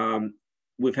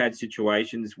 we've had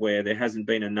situations where there hasn't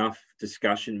been enough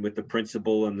discussion with the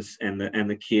principal and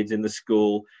the kids in the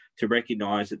school to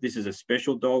recognise that this is a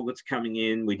special dog that's coming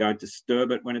in. We don't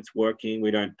disturb it when it's working.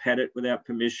 We don't pet it without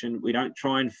permission. We don't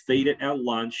try and feed it our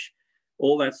lunch.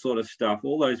 All that sort of stuff,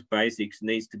 all those basics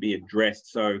needs to be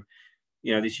addressed. So,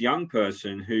 this young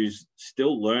person who's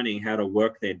still learning how to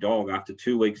work their dog after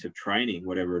 2 weeks of training,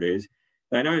 whatever it is,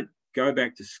 they don't go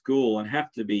back to school and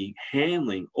have to be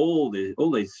handling all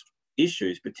these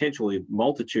issues, potentially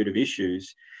multitude of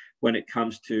issues, when it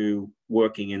comes to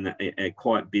working in a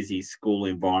quite busy school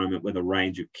environment with a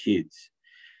range of kids.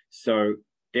 So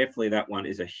definitely that one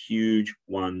is a huge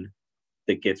one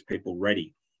that gets people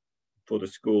ready for the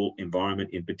school environment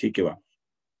in particular.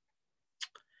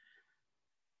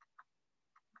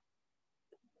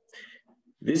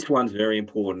 This one's very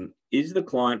important. Is the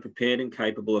client prepared and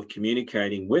capable of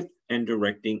communicating with and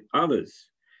directing others?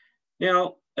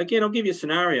 Now, again, I'll give you a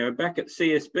scenario. Back at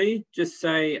CSB, just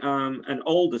say an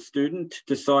older student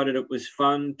decided it was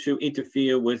fun to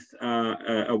interfere with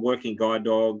a working guide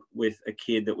dog with a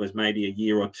kid that was maybe a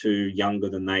year or two younger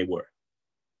than they were.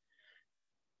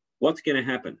 What's going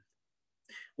to happen?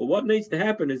 Well, what needs to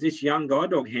happen is this young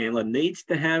guide dog handler needs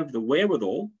to have the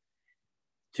wherewithal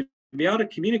to be able to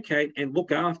communicate and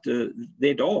look after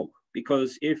their dog.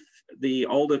 Because if the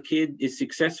older kid is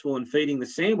successful in feeding the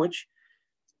sandwich,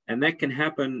 and that can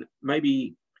happen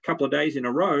maybe a couple of days in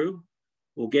a row,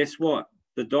 well, guess what?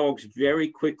 The dog's very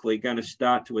quickly going to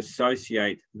start to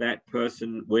associate that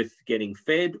person with getting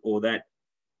fed, or that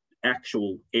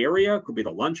actual area. It could be the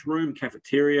lunchroom,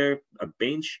 cafeteria, a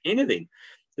bench, anything.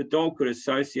 The dog could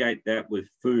associate that with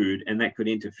food, and that could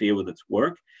interfere with its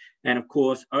work. And of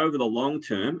course, over the long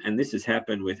term, and this has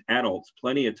happened with adults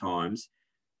plenty of times,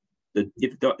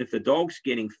 if the dog's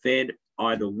getting fed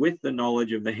either with the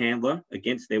knowledge of the handler,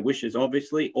 against their wishes,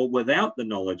 obviously, or without the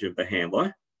knowledge of the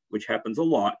handler, which happens a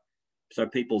lot, so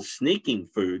people sneaking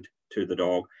food to the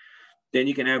dog, then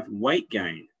you can have weight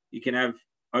gain, you can have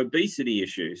obesity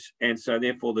issues, and so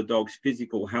therefore the dog's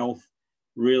physical health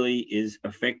really is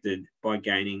affected by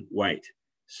gaining weight.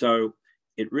 So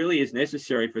it really is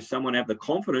necessary for someone to have the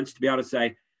confidence to be able to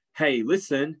say, hey,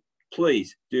 listen,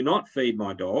 please do not feed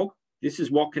my dog. This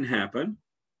is what can happen.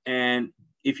 And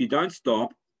if you don't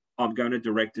stop, I'm going to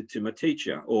direct it to my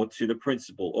teacher or to the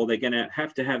principal, or they're going to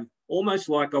have almost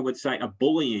like, I would say, a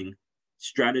bullying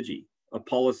strategy, a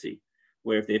policy,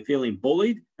 where if they're feeling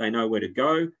bullied, they know where to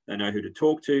go, they know who to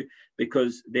talk to,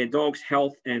 because their dog's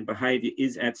health and behavior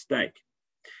is at stake.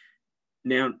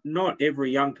 Now, not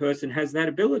every young person has that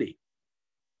ability.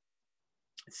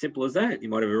 It's simple as that. You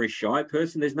might have a very shy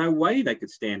person. There's no way they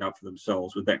could stand up for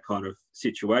themselves with that kind of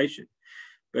situation.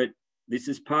 But This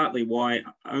is partly why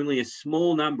only a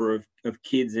small number of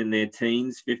kids in their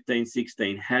teens, 15,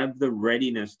 16, have the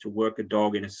readiness to work a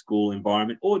dog in a school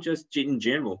environment or just in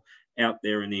general out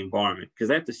there in the environment, because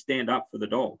they have to stand up for the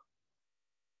dog.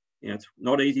 You know, it's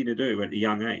not easy to do at a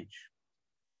young age.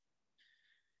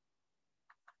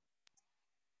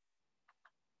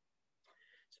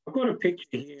 I've got a picture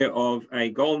here of a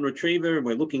golden retriever, and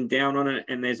we're looking down on it,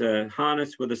 and there's a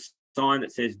harness with a sign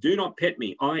that says, "Do not pet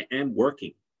me, I am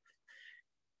working."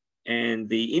 And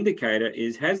the indicator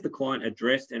is, has the client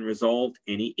addressed and resolved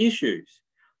any issues?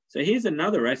 So here's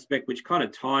another aspect which kind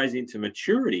of ties into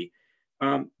maturity.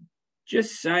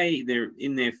 Just say they're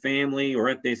in their family or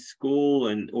at their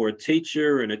school, or a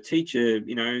teacher,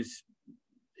 you know,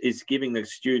 is giving the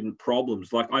student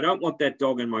problems. Like, I don't want that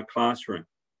dog in my classroom.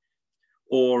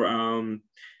 Or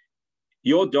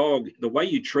your dog, the way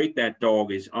you treat that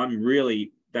dog is, I'm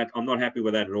not happy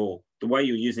with that at all. The way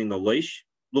you're using the leash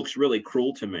looks really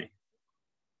cruel to me.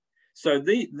 So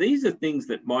these are things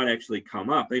that might actually come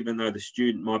up, even though the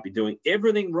student might be doing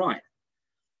everything right.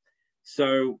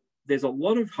 So there's a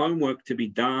lot of homework to be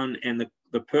done, and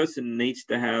the person needs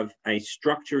to have a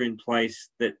structure in place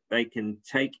that they can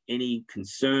take any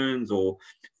concerns or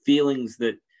feelings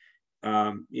that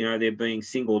you know, they're being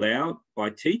singled out by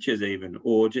teachers even,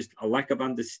 or just a lack of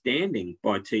understanding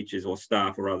by teachers or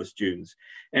staff or other students,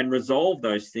 and resolve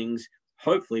those things,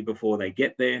 hopefully before they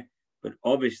get there, but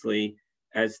obviously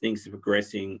as things are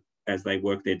progressing, as they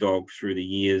work their dog through the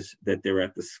years that they're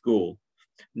at the school.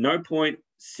 No point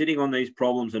sitting on these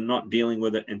problems and not dealing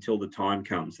with it until the time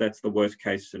comes. That's the worst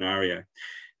case scenario.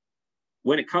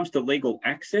 When it comes to legal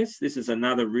access, this is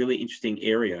another really interesting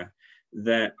area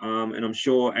that, and I'm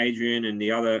sure Adrian and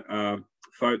the other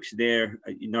folks there,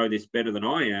 you know this better than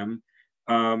I am,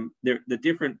 the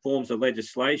different forms of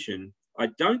legislation. I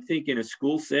don't think in a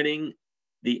school setting,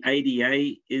 the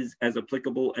ADA is as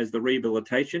applicable as the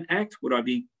Rehabilitation Act. Would I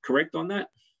be correct on that?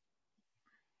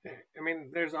 I mean,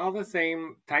 there's all the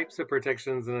same types of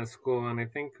protections in a school. And I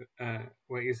think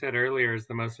what you said earlier is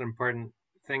the most important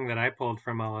thing that I pulled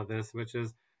from all of this, which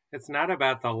is it's not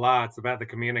about the law, it's about the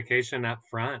communication up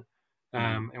front.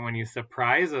 And when you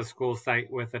surprise a school site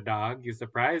with a dog, you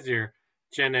surprise your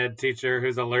gen ed teacher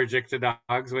who's allergic to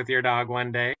dogs with your dog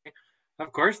one day,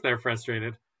 of course they're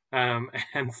frustrated.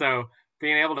 And so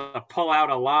being able to pull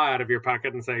out a law out of your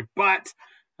pocket and say, but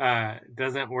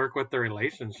doesn't work with the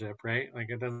relationship, right? Like,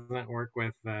 it doesn't work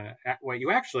with what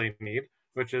you actually need,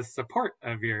 which is support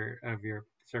of your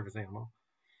service animal.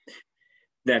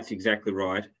 That's exactly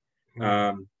right.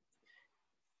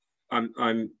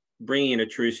 I'm bringing in a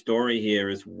true story here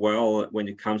as well when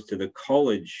it comes to the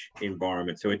college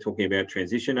environment. So we're talking about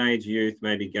transition age youth,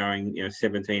 maybe going,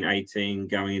 17, 18,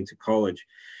 going into college.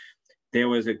 There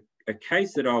was a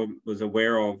case that I was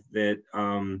aware of that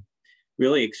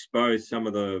really exposed some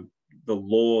of the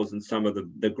laws and some of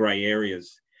the grey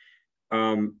areas.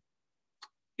 It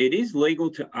is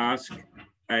legal to ask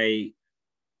a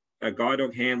guide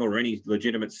dog handler or any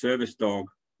legitimate service dog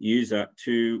user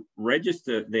to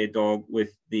register their dog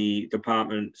with the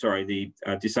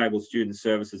Disabled Student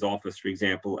Services Office, for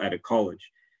example, at a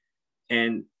college.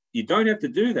 And you don't have to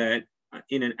do that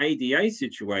in an ADA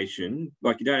situation.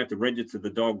 Like, you don't have to register the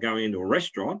dog going into a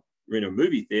restaurant or in a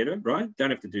movie theater, right?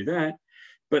 Don't have to do that.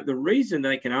 But the reason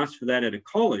they can ask for that at a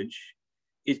college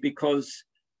is because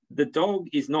the dog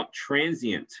is not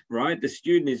transient, right? The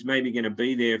student is maybe going to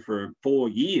be there for 4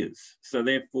 years. So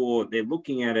therefore, they're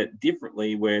looking at it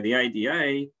differently, where the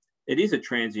ADA, it is a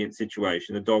transient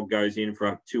situation. The dog goes in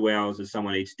for 2 hours as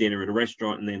someone eats dinner at a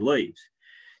restaurant and then leaves.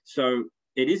 So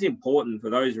it is important for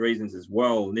those reasons as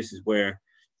well. And this is where,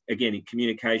 again,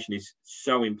 communication is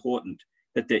so important,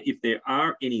 that if there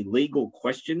are any legal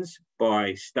questions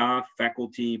by staff,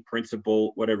 faculty,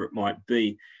 principal, whatever it might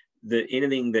be,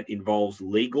 anything that involves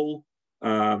legal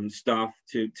stuff,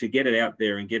 to get it out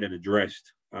there and get it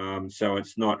addressed, so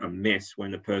it's not a mess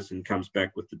when the person comes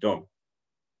back with the dog.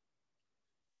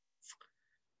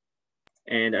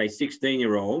 And a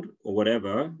 16-year-old or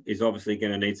whatever is obviously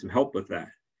going to need some help with that.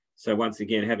 So once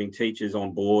again, having teachers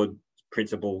on board,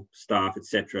 principal, staff,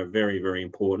 etc., very, very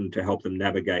important to help them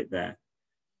navigate that.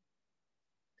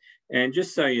 And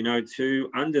just so you know too,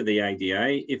 under the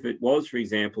ADA, if it was, for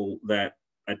example, that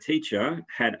a teacher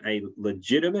had a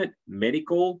legitimate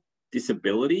medical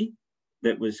disability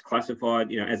that was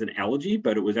classified, as an allergy,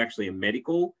 but it was actually a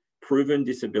medical proven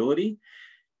disability,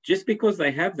 just because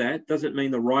they have that doesn't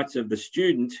mean the rights of the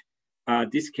student are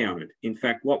discounted. In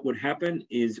fact, what would happen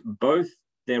is both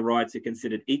their rights are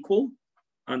considered equal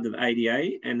under the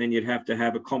ADA, and then you'd have to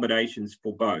have accommodations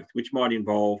for both, which might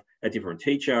involve a different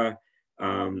teacher.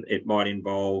 It might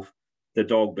involve the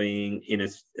dog being in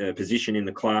a position in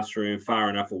the classroom far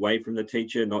enough away from the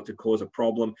teacher not to cause a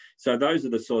problem. So those are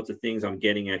the sorts of things I'm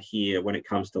getting at here when it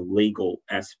comes to legal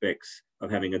aspects of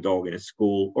having a dog in a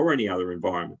school or any other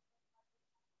environment.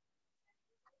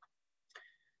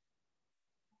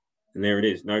 And there it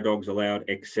is, no dogs allowed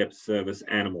except service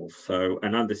animals. So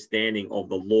an understanding of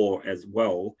the law as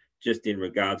well, just in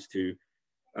regards to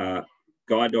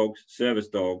guide dogs, service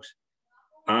dogs,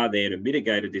 are there to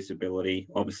mitigate a disability.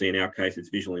 Obviously, in our case, it's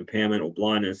visual impairment or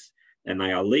blindness, and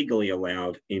they are legally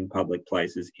allowed in public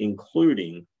places,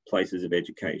 including places of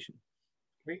education.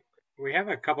 We have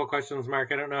a couple questions,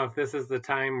 Mark. I don't know if this is the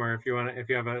time or if you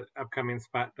have an upcoming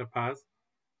spot to pause.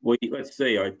 Well, let's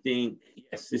see. I think,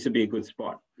 yes, this would be a good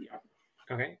spot. Yeah.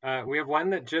 Okay. We have one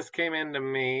that just came in to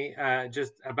me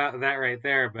just about that right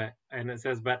there. And it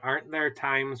says, but aren't there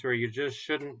times where you just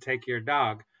shouldn't take your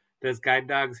dog? Does guide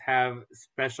dogs have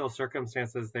special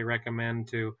circumstances they recommend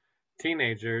to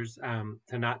teenagers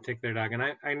to not take their dog? And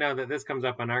I know that this comes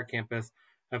up on our campus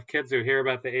of kids who hear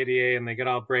about the ADA and they get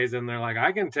all brazen. They're like,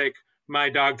 I can take my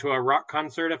dog to a rock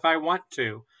concert if I want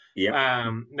to. Yep.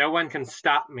 No one can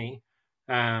stop me.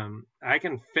 I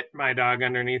can fit my dog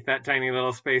underneath that tiny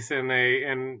little space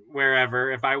in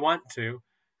wherever if I want to.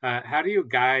 How do you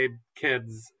guide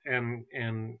kids and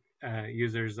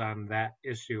users on that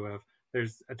issue of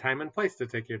there's a time and place to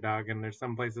take your dog, and there's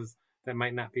some places that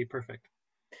might not be perfect?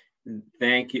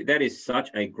 Thank you. That is such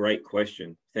a great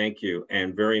question. Thank you.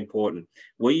 And very important.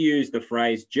 We use the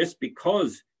phrase, just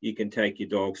because you can take your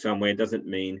dog somewhere doesn't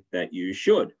mean that you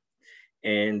should.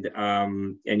 And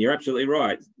you're absolutely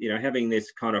right. You know, having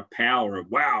this kind of power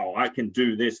of, wow, I can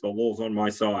do this, the law's on my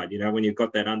side. You know, when you've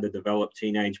got that underdeveloped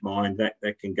teenage mind,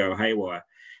 that can go haywire.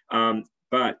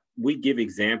 But we give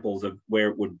examples of where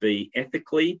it would be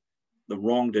ethically the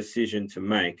wrong decision to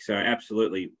make. So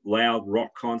absolutely, loud rock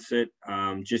concert,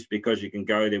 just because you can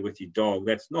go there with your dog,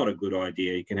 that's not a good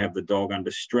idea. You can have the dog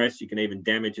under stress. You can even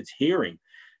damage its hearing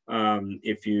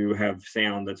if you have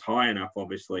sound that's high enough,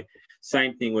 obviously.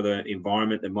 Same thing with an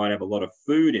environment that might have a lot of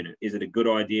food in it. Is it a good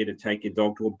idea to take your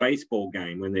dog to a baseball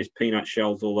game when there's peanut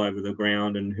shells all over the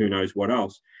ground and who knows what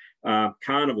else?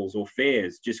 Carnivals or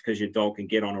fairs, just because your dog can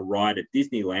get on a ride at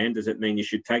Disneyland, does it mean you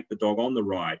should take the dog on the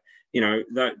ride? You know,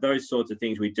 those sorts of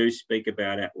things we do speak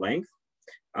about at length.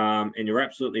 And you're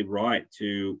absolutely right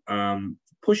to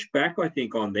push back, I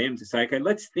think, on them to say, okay,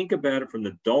 let's think about it from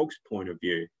the dog's point of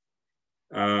view.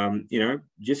 You know,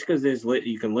 just because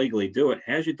you can legally do it,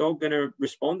 how's your dog going to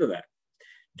respond to that?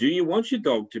 Do you want your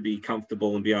dog to be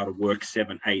comfortable and be able to work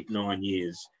 7, 8, 9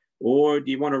 years? Or do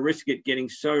you want to risk it getting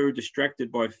so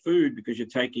distracted by food because you're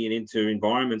taking it into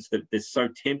environments that it's so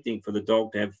tempting for the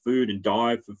dog to have food and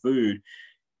dive for food?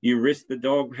 You risk the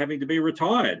dog having to be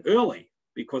retired early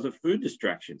because of food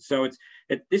distraction. So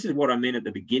this is what I meant at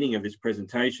the beginning of this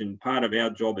presentation. Part of our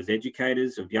job as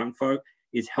educators of young folk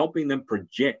is helping them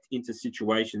project into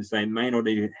situations they may not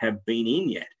even have been in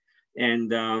yet.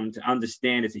 And to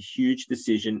understand it's a huge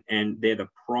decision, and they're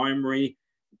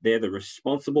the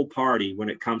responsible party when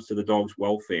it comes to the dog's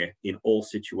welfare in all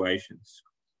situations.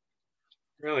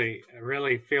 Really,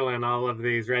 really feeling all of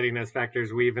these readiness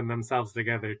factors weaving themselves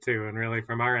together too. And really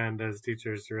from our end as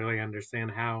teachers to really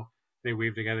understand how they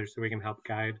weave together so we can help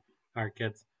guide our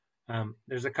kids.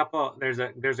 There's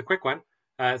a quick one.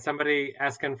 Somebody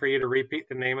asking for you to repeat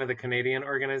the name of the Canadian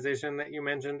organization that you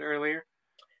mentioned earlier.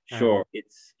 Sure.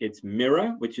 It's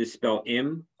MIRA, which is spelled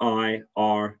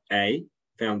MIRA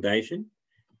Foundation.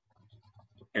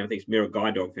 And I think it's MIRA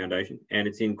Guide Dog Foundation. And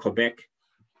it's in Quebec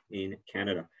in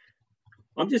Canada.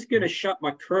 I'm just going to shut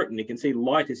my curtain. You can see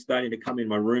light is starting to come in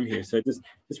my room here. So just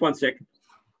 1 second.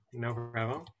 No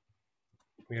problem.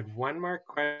 We had one more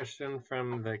question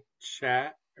from the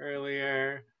chat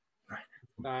earlier.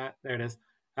 There it is.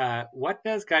 What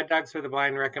does Guide Dogs for the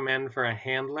Blind recommend for a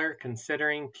handler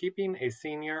considering keeping a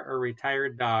senior or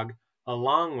retired dog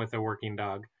along with a working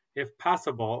dog? If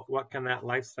possible, what can that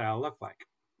lifestyle look like?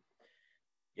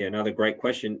 Yeah, another great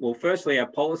question. Well, firstly, our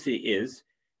policy is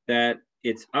that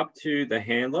it's up to the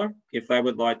handler if they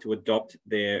would like to adopt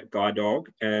their guide dog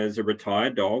as a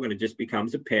retired dog and it just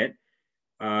becomes a pet.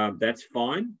 That's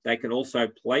fine. They can also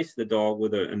place the dog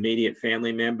with an immediate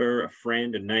family member, a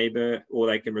friend, a neighbor, or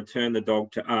they can return the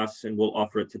dog to us and we'll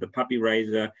offer it to the puppy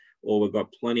raiser, or we've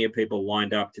got plenty of people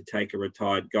lined up to take a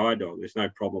retired guide dog. There's no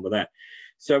problem with that.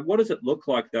 So what does it look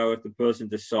like, though, if the person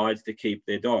decides to keep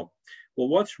their dog? Well,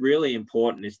 what's really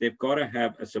important is they've got to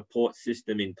have a support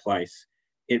system in place.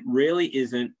 It really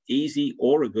isn't easy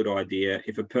or a good idea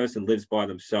if a person lives by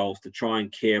themselves to try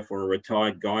and care for a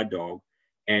retired guide dog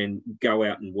and go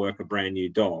out and work a brand new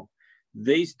dog.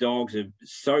 these dogs are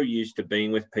so used to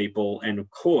being with people, and of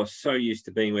course, so used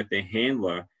to being with their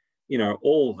handler, you know,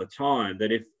 all the time,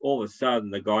 that if all of a sudden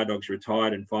the guide dog's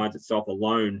retired and finds itself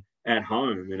alone at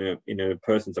home in a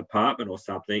person's apartment or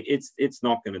something, it's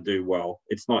not going to do well.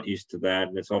 It's not used to that,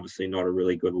 and it's obviously not a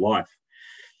really good life.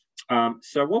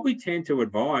 So what we tend to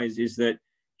advise is that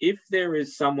if there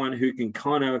is someone who can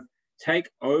kind of take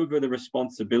over the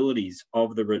responsibilities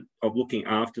of looking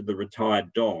after the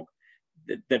retired dog,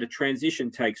 that a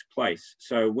transition takes place.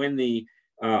 So when the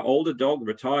older dog,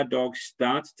 retired dog,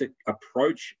 starts to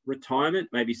approach retirement,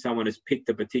 maybe someone has picked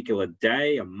a particular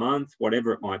day, a month,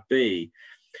 whatever it might be,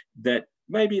 that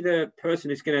maybe the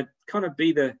person is going to kind of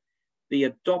be the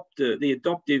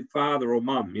adoptive father or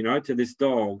mum, you know, to this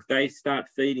dog. They start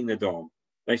feeding the dog.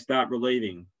 They start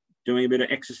relieving, doing a bit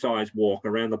of exercise walk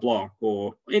around the block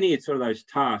or any sort of those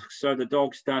tasks. So the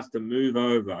dog starts to move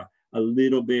over a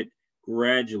little bit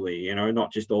gradually, you know,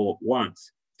 not just all at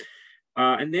once.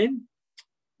 And then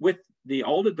with the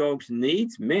older dog's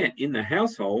needs met in the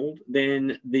household,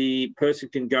 then the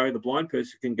blind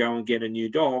person can go and get a new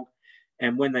dog.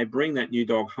 And when they bring that new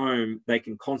dog home, they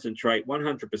can concentrate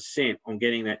 100% on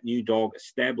getting that new dog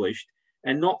established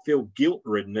and not feel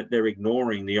guilt-ridden that they're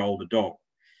ignoring the older dog.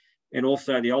 And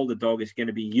also the older dog is going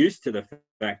to be used to the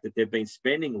fact that they've been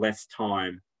spending less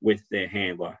time with their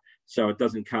handler. So it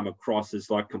doesn't come across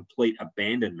as like complete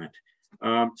abandonment.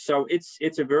 So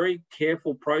it's a very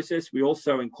careful process. We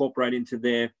also incorporate into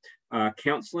their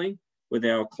counselling with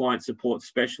our client support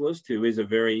specialist, who is a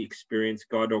very experienced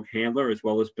guide dog handler, as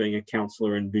well as being a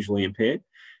counsellor and visually impaired.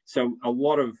 So a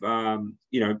lot of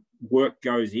work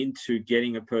goes into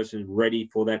getting a person ready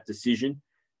for that decision.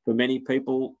 For many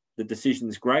people, the decision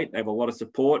is great. They have a lot of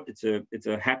support. It's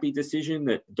a happy decision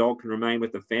that the dog can remain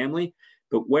with the family.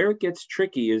 But where it gets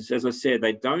tricky is, as I said,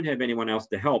 they don't have anyone else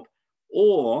to help,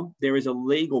 or there is a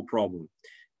legal problem.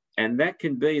 And that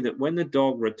can be that when the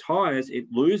dog retires, it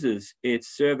loses its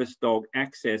service dog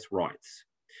access rights.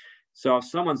 So if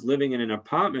someone's living in an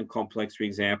apartment complex, for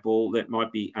example, that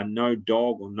might be a no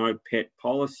dog or no pet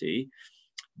policy,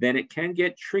 then it can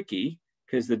get tricky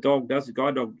because the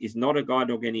guide dog is not a guide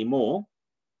dog anymore.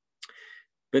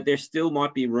 But there still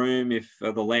might be room if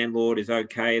the landlord is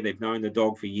okay, they've known the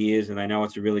dog for years and they know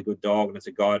it's a really good dog and it's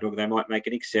a guide dog, they might make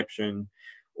an exception.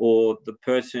 Or the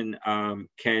person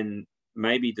can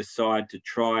maybe decide to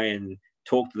try and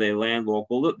talk to their landlord.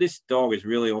 Well, look, this dog is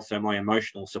really also my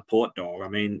emotional support dog. I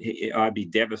mean, I'd be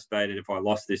devastated if I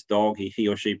lost this dog. He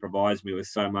or she provides me with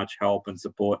so much help and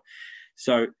support.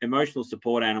 So emotional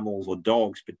support animals or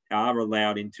dogs are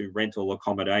allowed into rental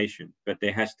accommodation, but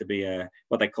there has to be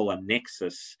what they call a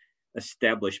nexus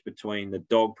established between the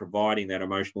dog providing that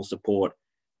emotional support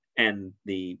and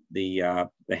the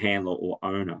handler or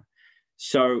owner.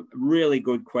 So really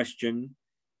good question,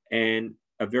 and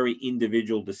a very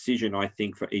individual decision, I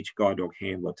think, for each guide dog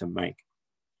handler to make.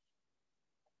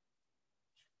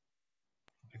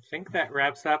 I think that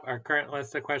wraps up our current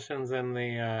list of questions in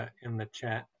the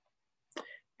chat.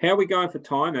 How are we going for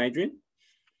time, Adrian?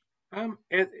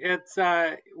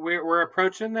 We're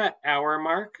approaching that hour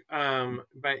mark,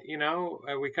 but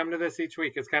we come to this each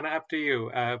week. It's kind of up to you.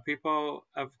 People,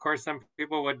 of course, some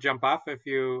people would jump off if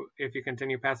you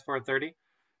continue past 4:30.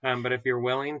 But if you're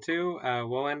willing to,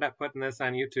 we'll end up putting this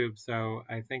on YouTube. So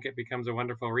I think it becomes a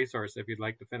wonderful resource if you'd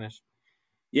like to finish.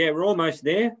 Yeah, we're almost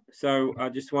there. So I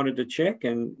just wanted to check,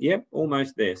 and yep,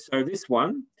 almost there. So this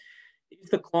one, is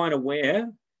the client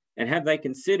aware and have they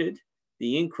considered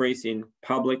the increase in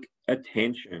public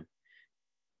attention?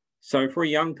 So for a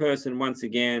young person, once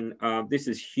again, this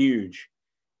is huge.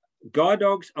 Guide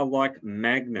dogs are like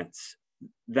magnets.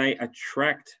 They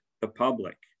attract the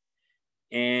public.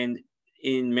 And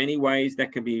in many ways,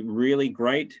 that can be really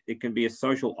great. It can be a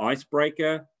social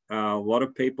icebreaker. A lot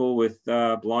of people with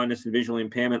blindness and visual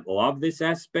impairment love this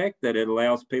aspect, that it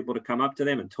allows people to come up to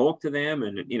them and talk to them,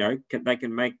 and they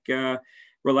can make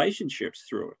relationships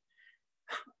through it.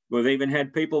 We've even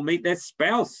had people meet their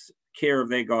spouse care of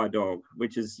their guide dog,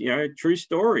 which is true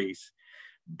stories.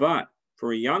 But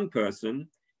for a young person,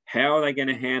 how are they going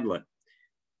to handle it?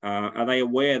 Are they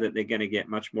aware that they're going to get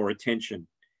much more attention?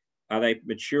 Are they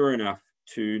mature enough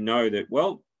to know that,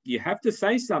 well, you have to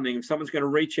say something if someone's going to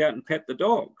reach out and pet the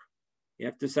dog? You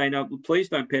have to say, no, please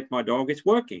don't pet my dog. It's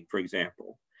working, for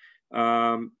example.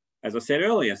 As I said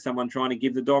earlier, someone trying to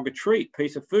give the dog a treat,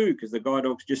 piece of food, because the guide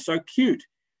dog's just so cute.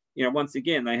 Once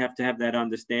again, they have to have that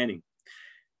understanding.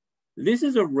 This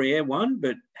is a rare one,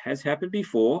 but has happened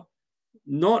before.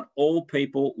 Not all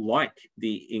people like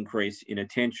the increase in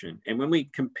attention. And when we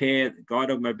compare guide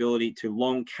dog mobility to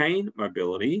long cane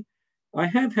mobility, I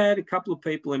have had a couple of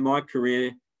people in my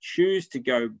career choose to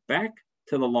go back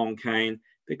to the long cane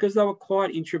because they were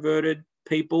quite introverted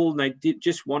people and they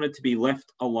just wanted to be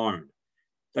left alone.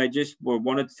 They just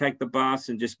wanted to take the bus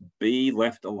and just be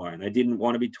left alone. They didn't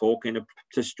want to be talking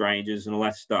to strangers and all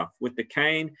that stuff. With the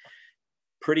cane,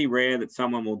 pretty rare that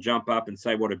someone will jump up and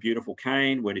say, what a beautiful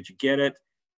cane. Where did you get it?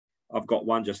 I've got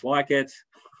one just like it.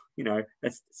 You know,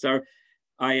 that's so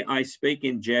I speak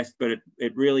in jest, but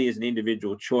it really is an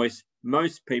individual choice.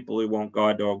 Most people who want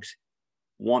guide dogs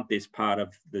want this part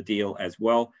of the deal as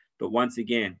well. But once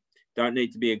again, don't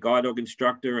need to be a guide dog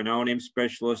instructor, an O&M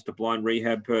specialist, a blind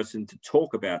rehab person to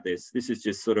talk about this. This is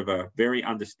just sort of a very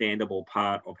understandable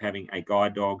part of having a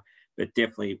guide dog, but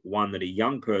definitely one that a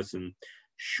young person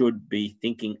should be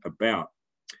thinking about.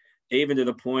 Even to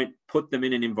the point, put them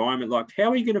in an environment like,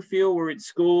 how are you going to feel we're at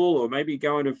school or maybe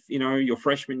going to, you know, your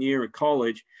freshman year at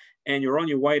college and you're on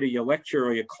your way to your lecture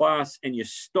or your class and you're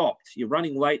stopped, you're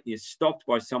running late and you're stopped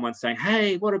by someone saying,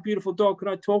 hey, what a beautiful dog. Could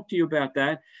I talk to you about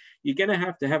that? You're going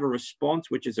to have a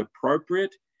response which is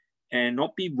appropriate and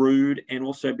not be rude, and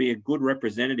also be a good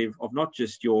representative of not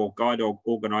just your guide dog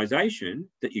organization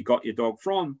that you got your dog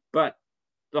from, but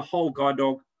the whole guide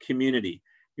dog community.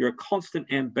 You're a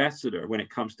constant ambassador when it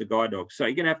comes to guide dogs. So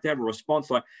you're going to have a response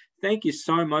like, thank you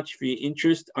so much for your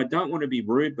interest. I don't want to be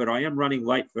rude, but I am running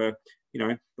late for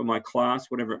my class,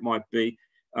 whatever it might be.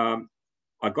 I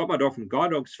got my dog from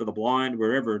Guide Dogs for the Blind,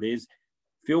 wherever it is.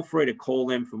 Feel free to call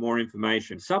them for more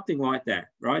information, something like that,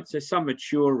 right? So some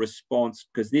mature response,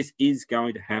 because this is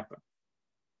going to happen.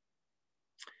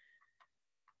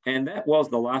 And that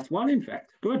was the last one, in fact.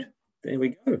 Good. There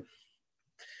we go.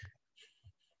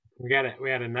 We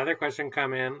had another question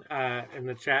come in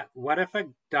the chat. What if a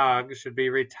dog should be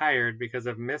retired because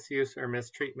of misuse or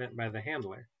mistreatment by the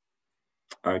handler?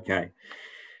 Okay.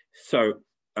 So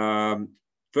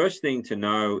first thing to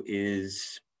know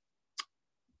is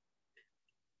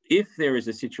if there is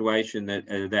a situation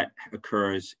that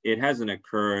occurs, it hasn't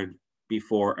occurred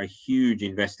before a huge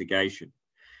investigation.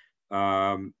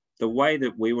 The way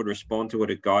that we would respond to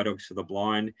it at Guide Dogs for the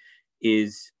Blind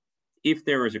is if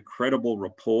there is a credible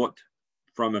report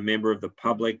from a member of the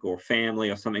public or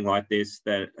family or something like this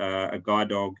that a guide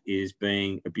dog is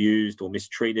being abused or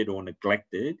mistreated or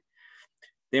neglected,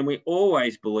 then we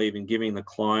always believe in giving the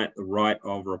client the right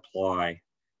of reply.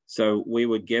 So we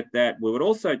would get that. We would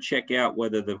also check out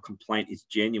whether the complaint is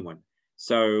genuine.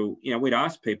 So, we'd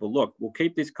ask people, look, we'll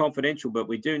keep this confidential, but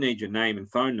we do need your name and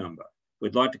phone number.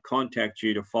 We'd like to contact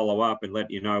you to follow up and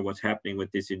let you know what's happening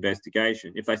with this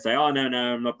investigation. If they say, oh, no,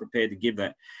 I'm not prepared to give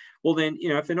that. Well, then,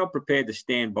 if they're not prepared to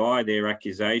stand by their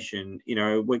accusation,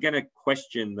 we're going to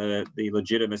question the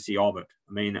legitimacy of it.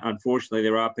 I mean, unfortunately,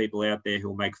 there are people out there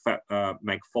who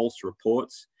make false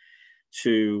reports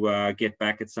to get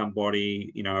back at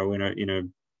somebody,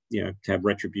 to have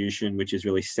retribution, which is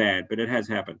really sad, but it has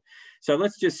happened. So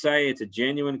let's just say it's a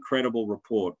genuine, credible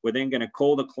report. We're then going to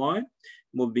call the client.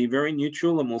 We'll be very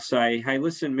neutral and we'll say, hey,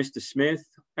 listen, Mr. Smith.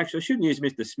 Actually, I shouldn't use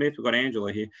Mr. Smith. We've got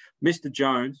Angela here. Mr.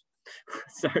 Jones.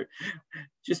 So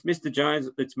just Mr. Jones,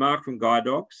 it's Mark from Guide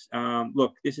Dogs.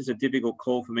 Look, this is a difficult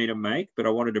call for me to make, but I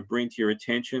wanted to bring to your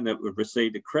attention that we've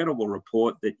received a credible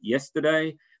report that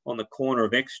yesterday on the corner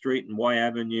of X Street and Y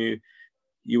Avenue,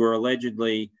 you were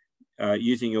allegedly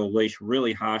using your leash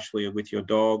really harshly with your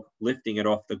dog, lifting it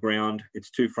off the ground.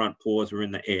 Its two front paws are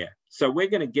in the air. So we're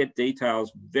going to get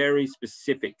details, very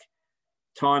specific,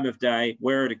 time of day,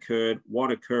 where it occurred,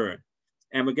 what occurred.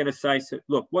 And we're going to say, so,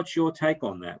 look, what's your take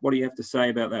on that? What do you have to say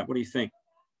about that? What do you think?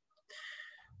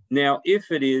 Now,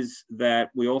 if it is that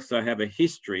we also have a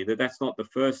history that that's not the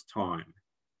first time,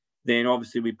 then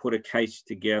obviously we put a case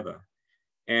together.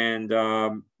 And,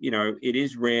 it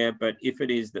is rare, but if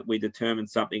it is that we determine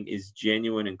something is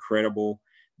genuine and credible,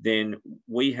 then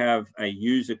we have a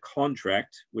user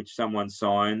contract which someone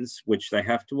signs, which they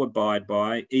have to abide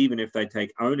by, even if they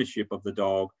take ownership of the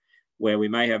dog, where we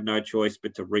may have no choice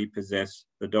but to repossess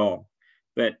the dog.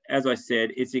 But as I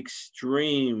said, it's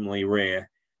extremely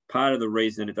rare. Part of the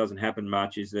reason it doesn't happen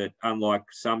much is that unlike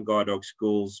some guide dog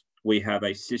schools, we have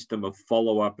a system of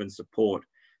follow-up and support.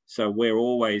 So we're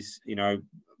always,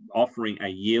 offering a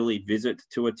yearly visit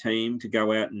to a team to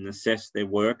go out and assess their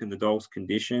work and the dog's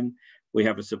condition. We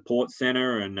have a support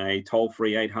center and a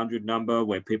toll-free 800 number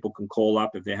where people can call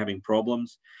up if they're having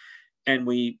problems. And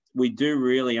we do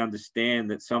really understand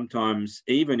that sometimes,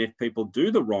 even if people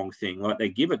do the wrong thing, like they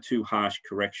give a too harsh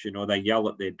correction or they yell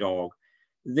at their dog,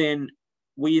 then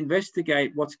we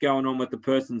investigate what's going on with the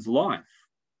person's life.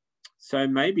 So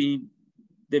maybe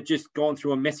they've just gone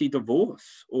through a messy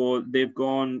divorce, or they've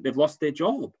lost their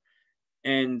job.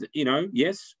 And,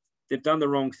 yes, they've done the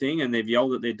wrong thing and they've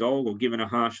yelled at their dog or given a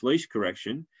harsh leash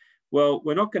correction. Well,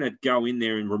 we're not going to go in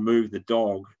there and remove the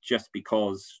dog just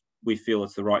because we feel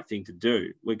it's the right thing to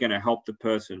do. We're going to help the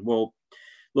person. Well,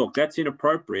 look, that's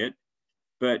inappropriate,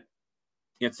 but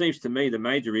it seems to me the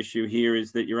major issue here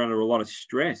is that you're under a lot of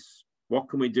stress. What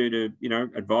can we do to,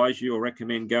 advise you or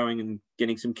recommend going and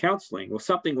getting some counseling or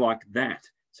something like that?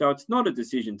 So it's not a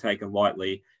decision taken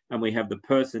lightly, and we have the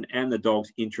person and the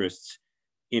dog's interests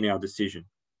in our decision.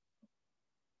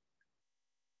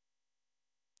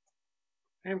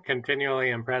 I'm continually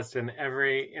impressed in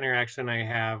every interaction I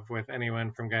have with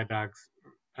anyone from Guide Dogs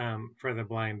for the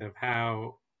Blind of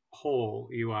how whole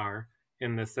you are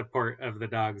in the support of the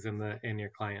dogs and your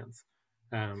clients.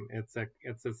 It's a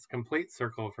complete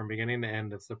circle from beginning to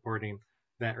end of supporting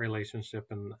that relationship,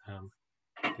 and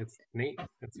it's neat.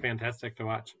 It's fantastic to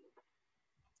watch.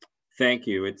 Thank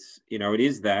you. It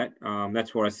is that.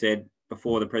 That's what I said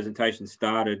before the presentation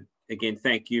started. Again,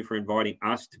 thank you for inviting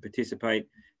us to participate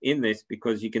in this,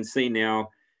 because you can see now,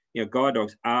 guide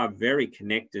dogs are very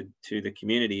connected to the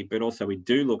community, but also we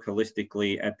do look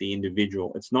holistically at the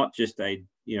individual. It's not just a,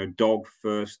 dog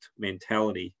first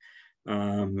mentality.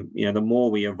 The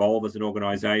more we evolve as an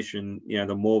organization,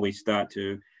 the more we start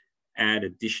to add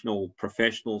additional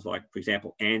professionals, like, for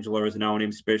example, Angela as an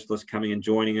O&M specialist coming and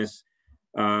joining us.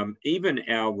 Even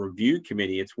our review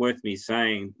committee, it's worth me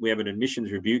saying, we have an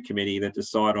admissions review committee that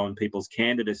decide on people's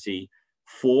candidacy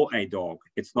for a dog.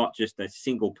 It's not just a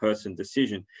single person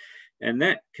decision. And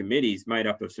that committee is made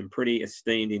up of some pretty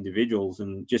esteemed individuals.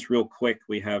 And just real quick,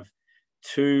 we have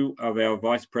two of our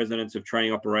vice presidents of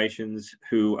training operations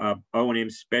who are O&M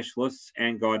specialists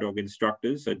and guide dog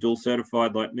instructors, so dual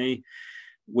certified like me.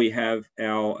 We have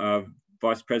our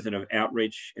vice president of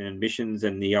outreach and admissions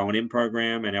and the O&M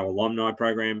program and our alumni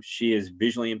program. She is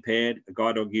visually impaired, a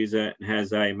guide dog user, and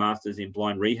has a master's in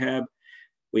blind rehab.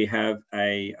 We have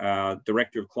a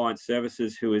director of client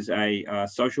services who is a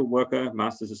social worker,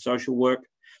 master's of social work.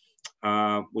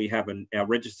 We have our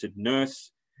registered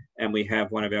nurse, and we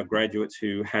have one of our graduates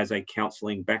who has a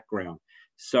counselling background.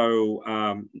 So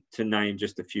to name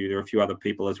just a few, there are a few other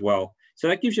people as well. So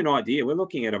that gives you an idea. We're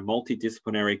looking at a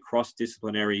multidisciplinary,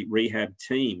 cross-disciplinary rehab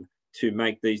team to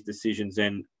make these decisions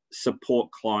and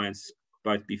support clients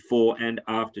both before and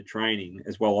after training,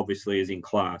 as well, obviously, as in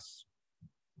class.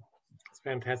 It's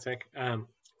fantastic.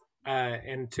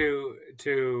 And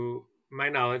to my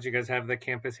knowledge, you guys have the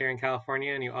campus here in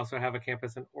California, and you also have a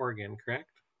campus in Oregon, correct?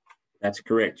 That's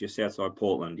correct, just outside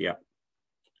Portland, yeah.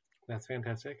 That's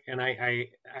fantastic. And I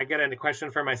get a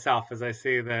question for myself as I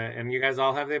see and you guys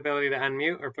all have the ability to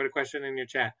unmute or put a question in your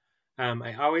chat.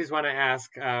 I always want to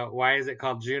ask, why is it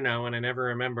called Juno? And I never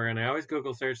remember. And I always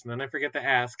Google search and then I forget to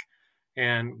ask.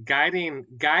 And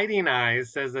Guiding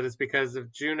Eyes says that it's because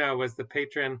of Juno was the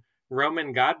patron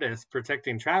Roman goddess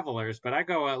protecting travelers. But I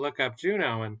go look up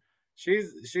Juno, and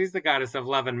she's the goddess of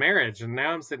love and marriage. And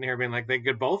now I'm sitting here being like, they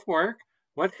could both work.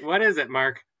 What is it,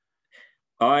 Mark?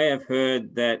 I have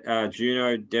heard that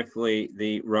Juno, definitely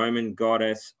the Roman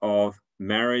goddess of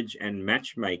marriage and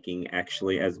matchmaking,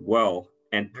 actually, as well,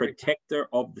 and protector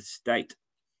of the state.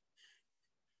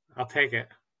 I'll take it.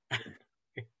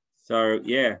 So,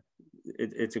 yeah,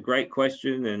 it's a great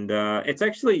question, and it's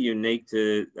actually unique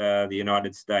to the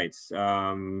United States.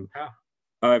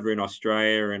 Over in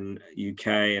Australia and UK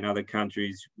and other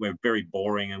countries, we're very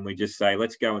boring, and we just say,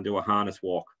 let's go and do a harness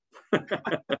walk.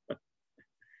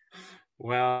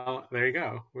 Well, there you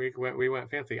go. We went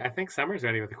fancy. I think Summer's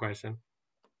ready with a question.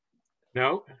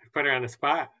 No, put her on the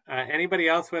spot. Anybody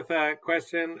else with a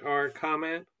question or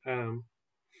comment?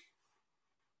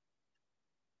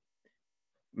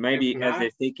 Maybe as they're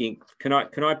thinking, can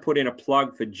I put in a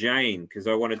plug for Jane, because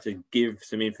I wanted to give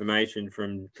some information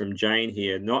from Jane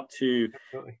here. Not to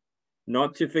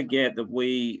forget that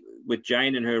with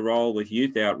Jane and her role with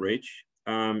youth outreach,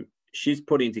 she's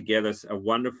putting together a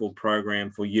wonderful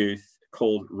program for youth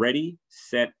called Ready,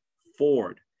 Set,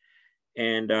 Forward.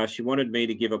 And she wanted me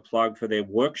to give a plug for their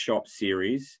workshop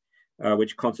series,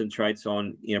 which concentrates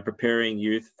on preparing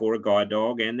youth for a guide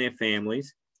dog and their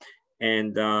families.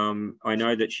 And I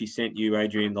know that she sent you,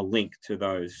 Adrian, the link to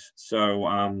those.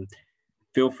 So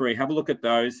feel free, have a look at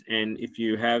those. And if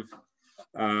you have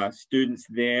students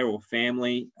there or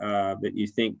family that you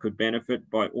think could benefit,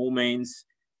 by all means,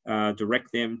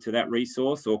 direct them to that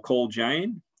resource or call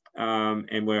Jane.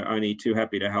 And we're only too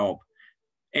happy to help.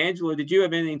 Angela, did you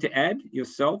have anything to add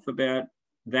yourself about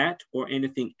that, or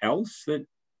anything else that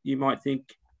you might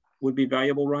think would be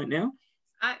valuable right now?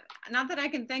 Not that I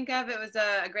can think of. It was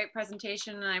a great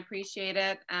presentation and I appreciate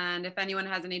it. And if anyone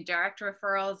has any direct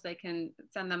referrals, they can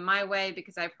send them my way,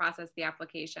 because I process the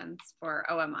applications for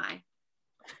OMI.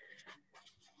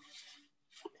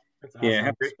 That's Yeah, I awesome.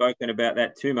 haven't spoken about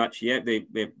that too much yet.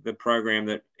 The program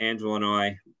that Angela and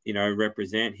I,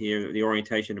 represent here, the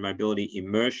Orientation and Mobility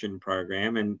Immersion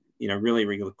Program, and really,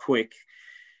 really quick.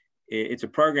 It's a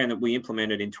program that we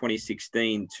implemented in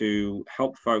 2016 to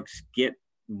help folks get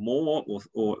more,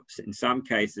 or in some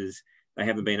cases, they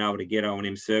haven't been able to get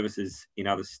O&M services in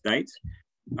other states,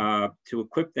 to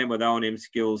equip them with O&M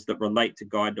skills that relate to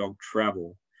guide dog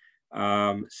travel.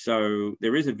 So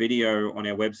there is a video on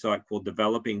our website called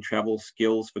Developing Travel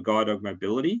Skills for Guide Dog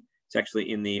Mobility. It's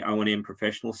actually in the O&M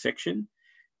professional section.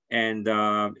 And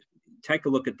take a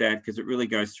look at that, because it really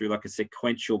goes through like a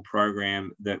sequential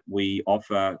program that we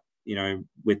offer,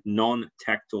 with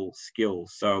non-tactile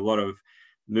skills. So a lot of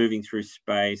moving through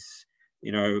space,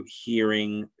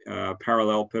 hearing,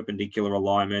 parallel perpendicular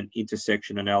alignment,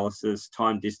 intersection analysis,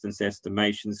 time distance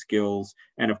estimation skills,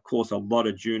 and of course a lot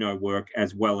of Juno work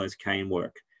as well as cane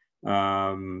work.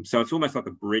 So it's almost like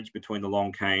a bridge between the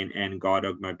long cane and guide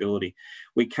dog mobility.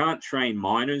 We can't train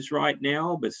minors right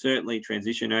now, but certainly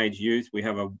transition age youth, we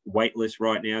have a wait list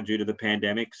right now due to the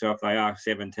pandemic. So if they are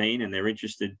 17 and they're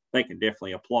interested, they can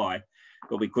definitely apply,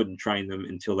 but we couldn't train them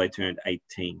until they turned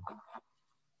 18.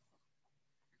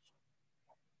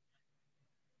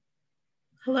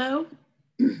 Hello.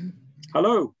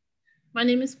 Hello. My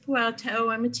name is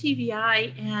Puato. I'm a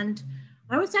TVI, and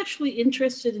I was actually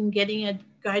interested in getting a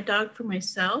guide dog for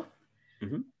myself.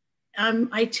 Mm-hmm.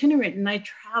 I'm itinerant, and I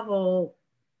travel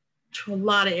to a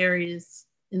lot of areas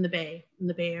in the Bay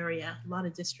Area, a lot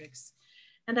of districts.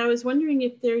 And I was wondering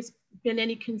if there's been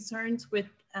any concerns with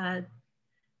itinerant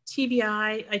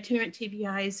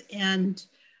TVIs and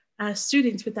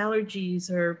students with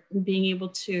allergies, or being able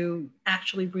to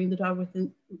actually bring the dog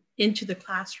into the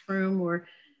classroom, or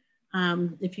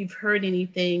if you've heard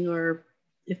anything, or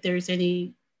if there's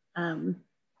any,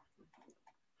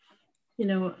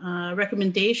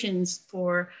 recommendations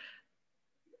for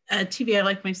a TVI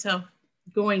like myself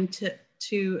going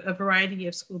to a variety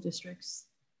of school districts.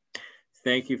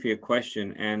 Thank you for your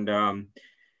question. And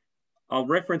I'll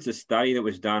reference a study that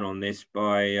was done on this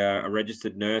by a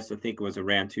registered nurse. I think it was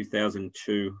around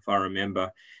 2002, if I remember.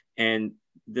 And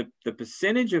the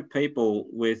percentage of people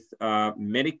with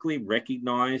medically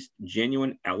recognized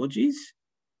genuine allergies,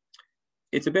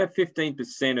 it's about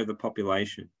 15% of the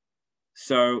population.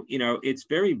 So, it's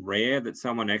very rare that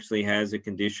someone actually has a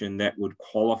condition that would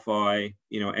qualify,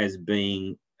 as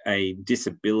being a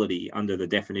disability under the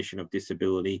definition of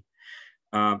disability.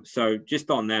 So just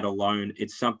on that alone,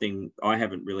 it's something I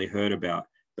haven't really heard about.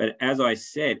 But as I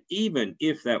said, even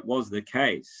if that was the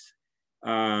case,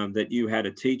 that you had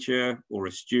a teacher or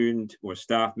a student or a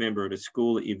staff member at a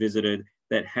school that you visited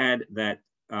that had that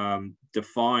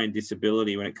defined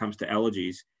disability when it comes to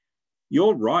allergies,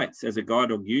 your rights as a guide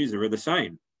dog user are the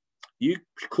same. You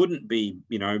couldn't be,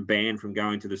 banned from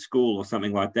going to the school or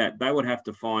something like that. They would have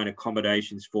to find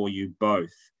accommodations for you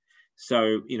both.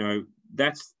 So,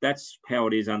 that's how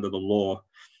it is under the law.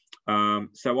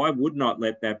 So I would not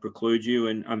let that preclude you.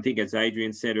 And I think, as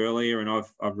Adrian said earlier, and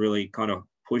I've really kind of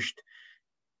pushed,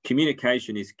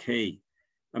 communication is key.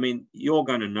 I mean, you're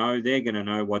going to know, they're going to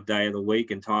know what day of the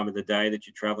week and time of the day that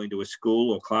you're traveling to a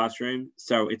school or classroom.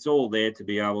 So it's all there to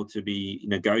be able to be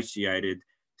negotiated,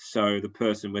 so the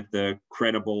person with the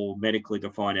credible medically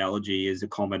defined allergy is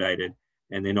accommodated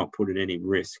and they're not put at any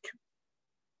risk.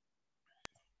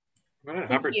 What an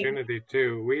opportunity,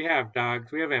 too. We have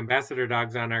dogs. We have ambassador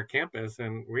dogs on our campus,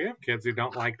 and we have kids who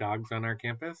don't like dogs on our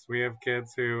campus. We have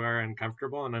kids who are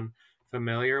uncomfortable and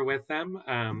unfamiliar with them.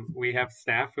 We have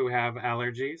staff who have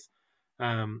allergies,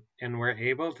 and we're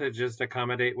able to just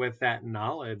accommodate with that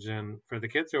knowledge. And for the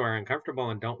kids who are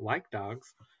uncomfortable and don't like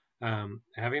dogs,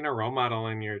 having a role model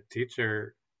and your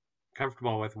teacher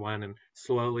comfortable with one and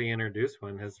slowly introduce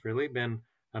one has really been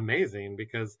amazing,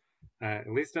 because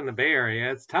at least in the Bay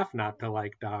Area, it's tough not to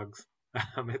like dogs.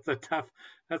 That's a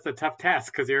tough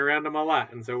task, because you're around them a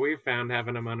lot. And so we've found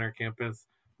having them on our campus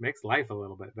makes life a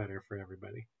little bit better for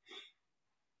everybody.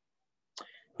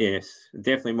 Yes,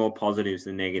 definitely more positives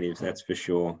than negatives, that's for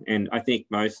sure. And I think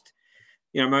most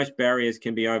barriers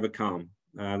can be overcome.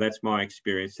 That's my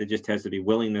experience. There just has to be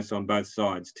willingness on both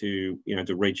sides to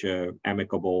reach a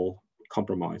amicable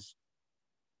compromise.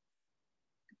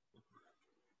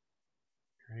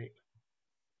 Great.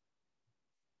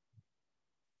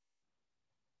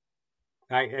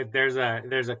 There's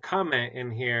a comment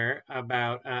in here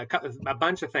about a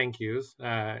bunch of thank yous.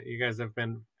 You guys have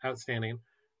been outstanding.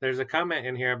 There's a comment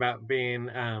in here about being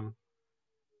a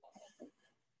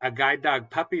guide dog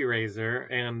puppy raiser,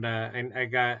 and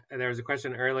there was a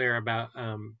question earlier about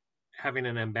having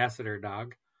an ambassador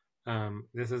dog.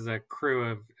 This is a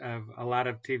crew of a lot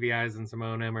of TVIs and some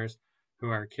O&Mers who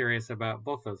are curious about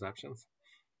both those options.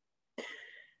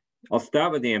 I'll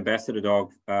start with the ambassador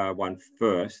dog one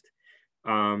first.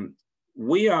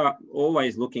 We are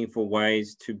always looking for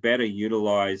ways to better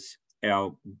utilize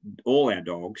all our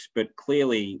dogs, but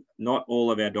clearly not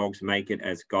all of our dogs make it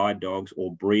as guide dogs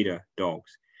or breeder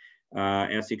dogs.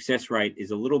 Our success rate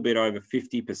is a little bit over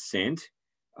 50%,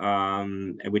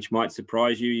 which might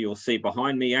surprise you. You'll see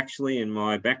behind me, actually, in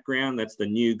my background, that's the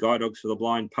new Guide Dogs for the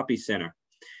Blind Puppy Center.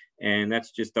 And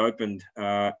that's just opened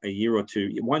 1 year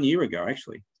ago,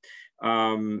 actually.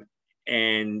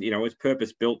 And, you know, it's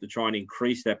purpose built to try and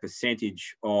increase that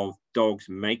percentage of dogs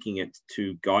making it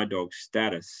to guide dog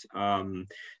status.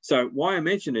 So why I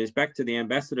mentioned it is back to the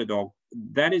ambassador dog.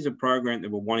 That is a program that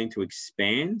we're wanting to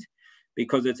expand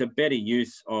because it's a better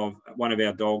use of one of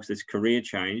our dogs that's career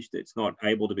changed, that's not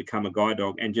able to become a guide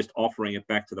dog, and just offering it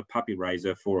back to the puppy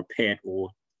raiser for a pet or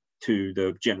to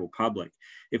the general public.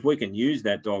 If we can use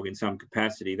that dog in some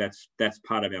capacity, that's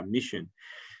part of our mission.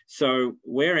 So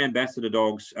where ambassador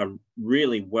dogs are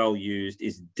really well used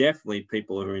is definitely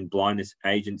people who are in blindness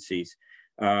agencies.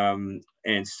 And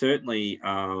certainly,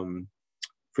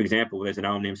 for example, there's an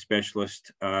O&M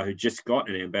specialist who just got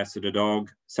an ambassador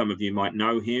dog. Some of you might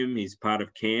know him. He's part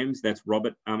of CAMS. That's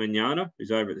Robert Armignana,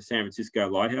 who's over at the San Francisco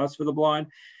Lighthouse for the Blind.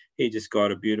 He just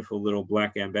got a beautiful little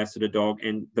black ambassador dog.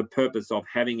 And the purpose of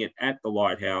having it at the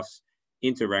lighthouse,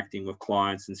 interacting with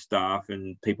clients and staff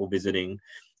and people visiting,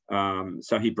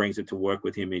 so he brings it to work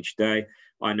with him each day.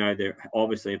 I know there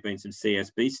obviously have been some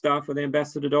CSB staff with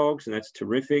ambassador dogs, and that's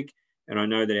terrific. And I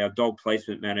know that our dog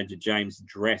placement manager, James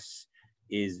Dress,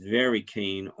 is very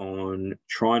keen on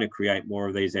trying to create more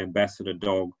of these ambassador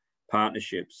dog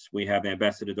partnerships. We have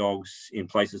ambassador dogs in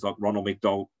places like Ronald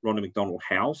McDonald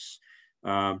House,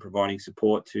 providing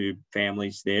support to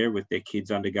families there with their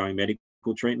kids undergoing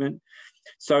medical treatment.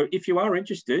 So if you are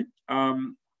interested,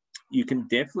 you can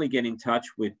definitely get in touch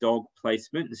with dog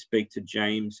placement and speak to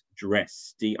James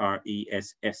Dress,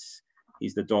 D-R-E-S-S.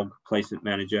 He's the dog placement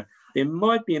manager. There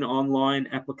might be an online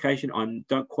application.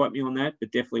 Don't quote me on that,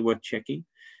 but definitely worth checking.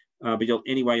 But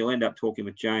you'll end up talking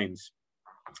with James.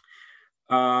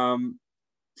 So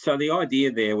the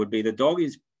idea there would be the dog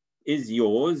is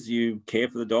yours. You care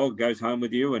for the dog, goes home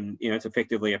with you, and it's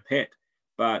effectively a pet.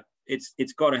 But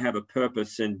it's got to have a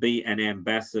purpose and be an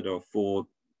ambassador for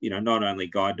not only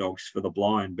guide dogs for the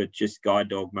blind, but just guide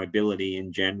dog mobility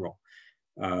in general.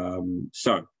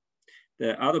 So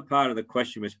the other part of the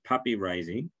question was puppy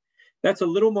raising. That's a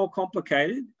little more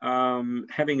complicated.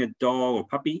 Having a dog or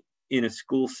puppy in a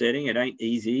school setting, it ain't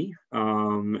easy.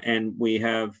 And we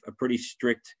have a pretty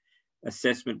strict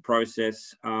assessment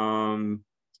process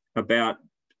about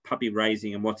puppy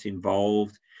raising and what's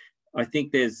involved. I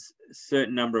think there's a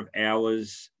certain number of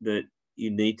hours that you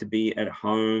need to be at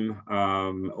home.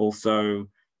 Also,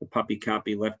 the puppy can't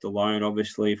be left alone,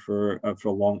 obviously, for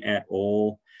long at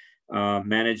all.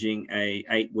 Managing a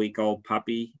 8-week-old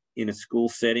puppy in a school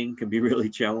setting can be really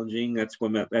challenging. That's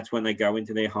when they go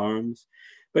into their homes.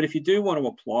 But if you do want to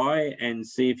apply and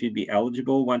see if you'd be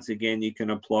eligible, once again, you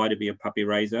can apply to be a puppy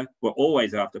raiser. We're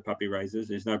always after puppy raisers.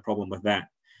 There's no problem with that.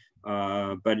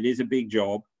 But it is a big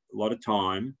job, a lot of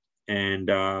time. And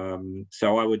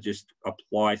so I would just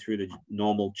apply through the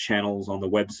normal channels on the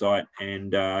website,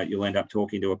 and you'll end up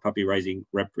talking to a puppy raising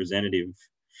representative.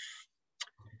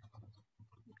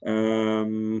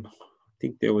 I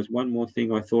think there was one more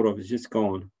thing I thought of. It's just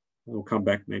gone. It'll come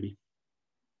back maybe.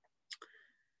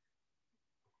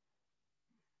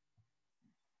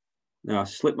 No,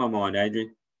 slipped my mind,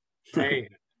 Adrian. Hey,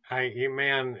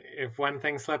 man, if one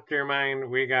thing slipped your mind,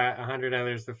 we got 100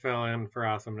 others to fill in for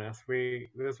awesomeness.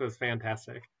 This was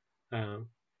fantastic. I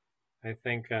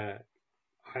think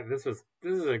this is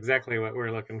exactly what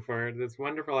we're looking for. This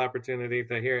wonderful opportunity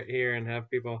to hear it here and have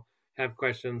people have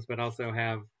questions, but also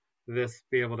have this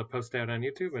be able to post out on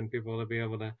YouTube and people to be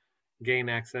able to gain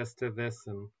access to this.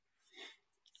 And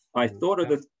I thought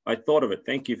of it.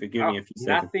 Thank you for giving me a few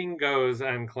seconds. Nothing goes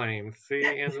unclaimed. See,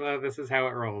 Angela, this is how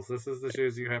it rolls. This is the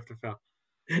shoes you have to fill.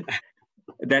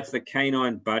 That's the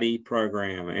Canine Buddy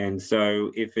program. And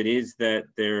so if it is that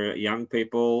there are young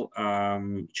people,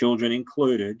 children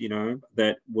included,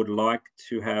 that would like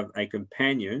to have a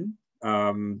companion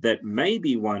that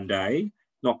maybe one day,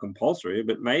 not compulsory,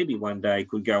 but maybe one day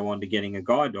could go on to getting a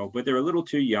guide dog, but they're a little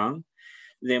too young,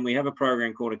 then we have a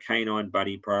program called a Canine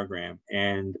Buddy program.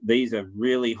 And these are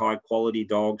really high quality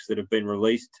dogs that have been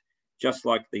released just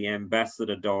like the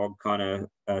ambassador dog kind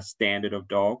of standard of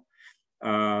dog.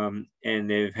 And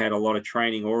they've had a lot of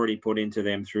training already put into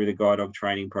them through the guide dog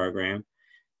training program.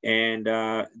 And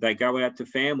they go out to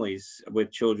families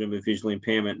with children with visual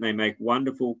impairment, and they make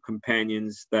wonderful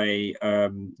companions. They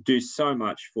do so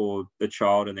much for the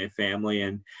child and their family.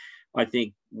 And I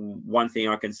think one thing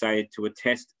I can say to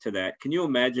attest to that, can you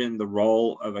imagine the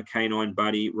role of a canine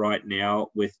buddy right now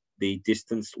with the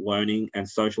distance learning and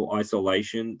social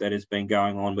isolation that has been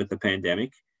going on with the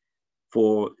pandemic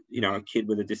for, you know, a kid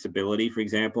with a disability, for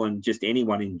example, and just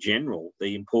anyone in general,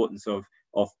 the importance of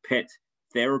pet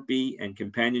therapy and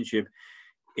companionship.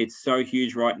 It's so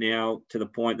huge right now, to the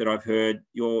point that I've heard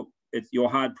you're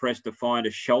hard pressed to find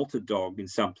a shelter dog in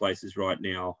some places right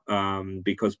now,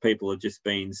 because people have just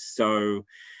been so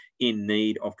in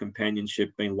need of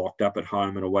companionship, being locked up at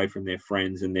home and away from their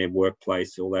friends and their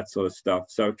workplace, all that sort of stuff.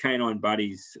 So canine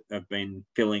buddies have been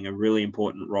filling a really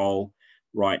important role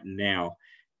right now.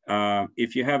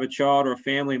 If you have a child or a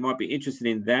family who might be interested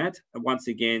in that, once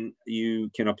again,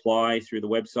 you can apply through the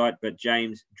website, but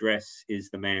James Dress is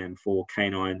the man for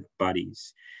Canine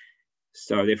Buddies.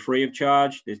 So they're free of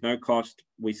charge. There's no cost.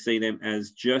 We see them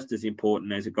as just as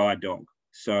important as a guide dog.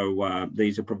 So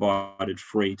these are provided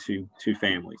free to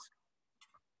families.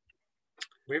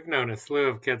 We've known a slew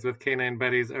of kids with canine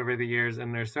buddies over the years,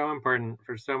 and they're so important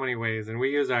for so many ways. And we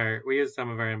use some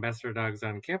of our ambassador dogs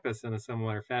on campus in a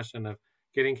similar fashion of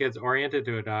getting kids oriented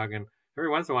to a dog. And every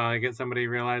once in a while, I get somebody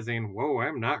realizing, "Whoa,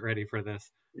 I'm not ready for this."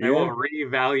 Yeah. I will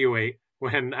reevaluate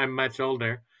when I'm much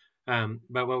older.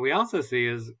 But what we also see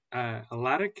is a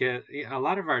lot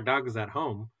of our dogs at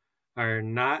home are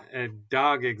not a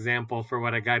dog example for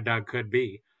what a guide dog could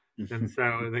be. And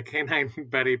so the Canine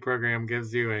Buddy program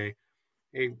gives you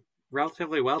a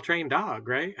relatively well-trained dog,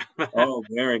 right? Oh,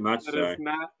 very much so. It's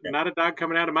not a dog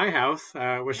coming out of my house,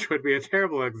 which would be a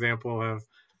terrible example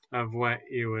of what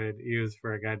you would use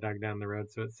for a guide dog down the road.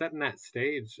 So it's setting that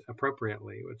stage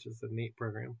appropriately, which is a neat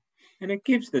program. And it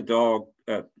gives the dog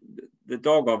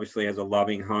obviously has a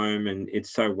loving home, and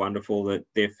it's so wonderful that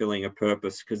they're filling a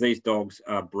purpose, because these dogs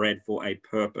are bred for a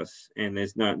purpose, and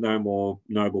there's no more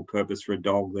noble purpose for a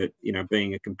dog that, you know,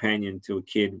 being a companion to a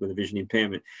kid with a vision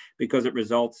impairment, because it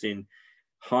results in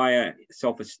higher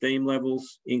self-esteem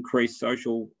levels, increased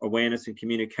social awareness and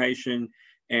communication.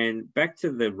 And back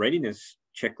to the readiness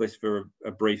checklist for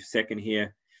a brief second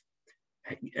here.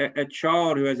 A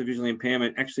child who has a visual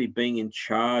impairment actually being in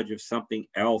charge of something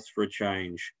else for a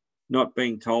change, not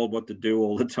being told what to do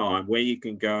all the time, where you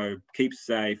can go, keep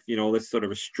safe, you know, all this sort of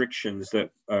restrictions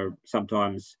that are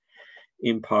sometimes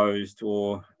imposed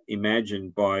or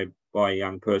imagined by a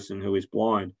young person who is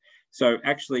blind. So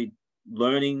actually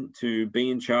learning to be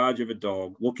in charge of a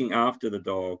dog, looking after the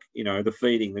dog, you know, the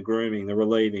feeding, the grooming, the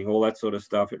relieving, all that sort of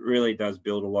stuff, it really does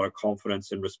build a lot of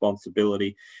confidence and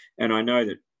responsibility. And I know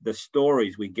that the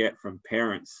stories we get from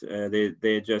parents,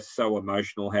 they're just so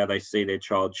emotional, how they see their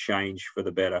child change for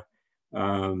the better,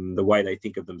 the way they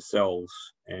think of themselves.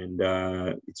 And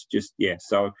it's just, yeah.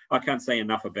 So I can't say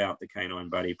enough about the Canine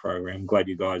Buddy program. I'm glad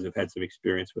you guys have had some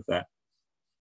experience with that.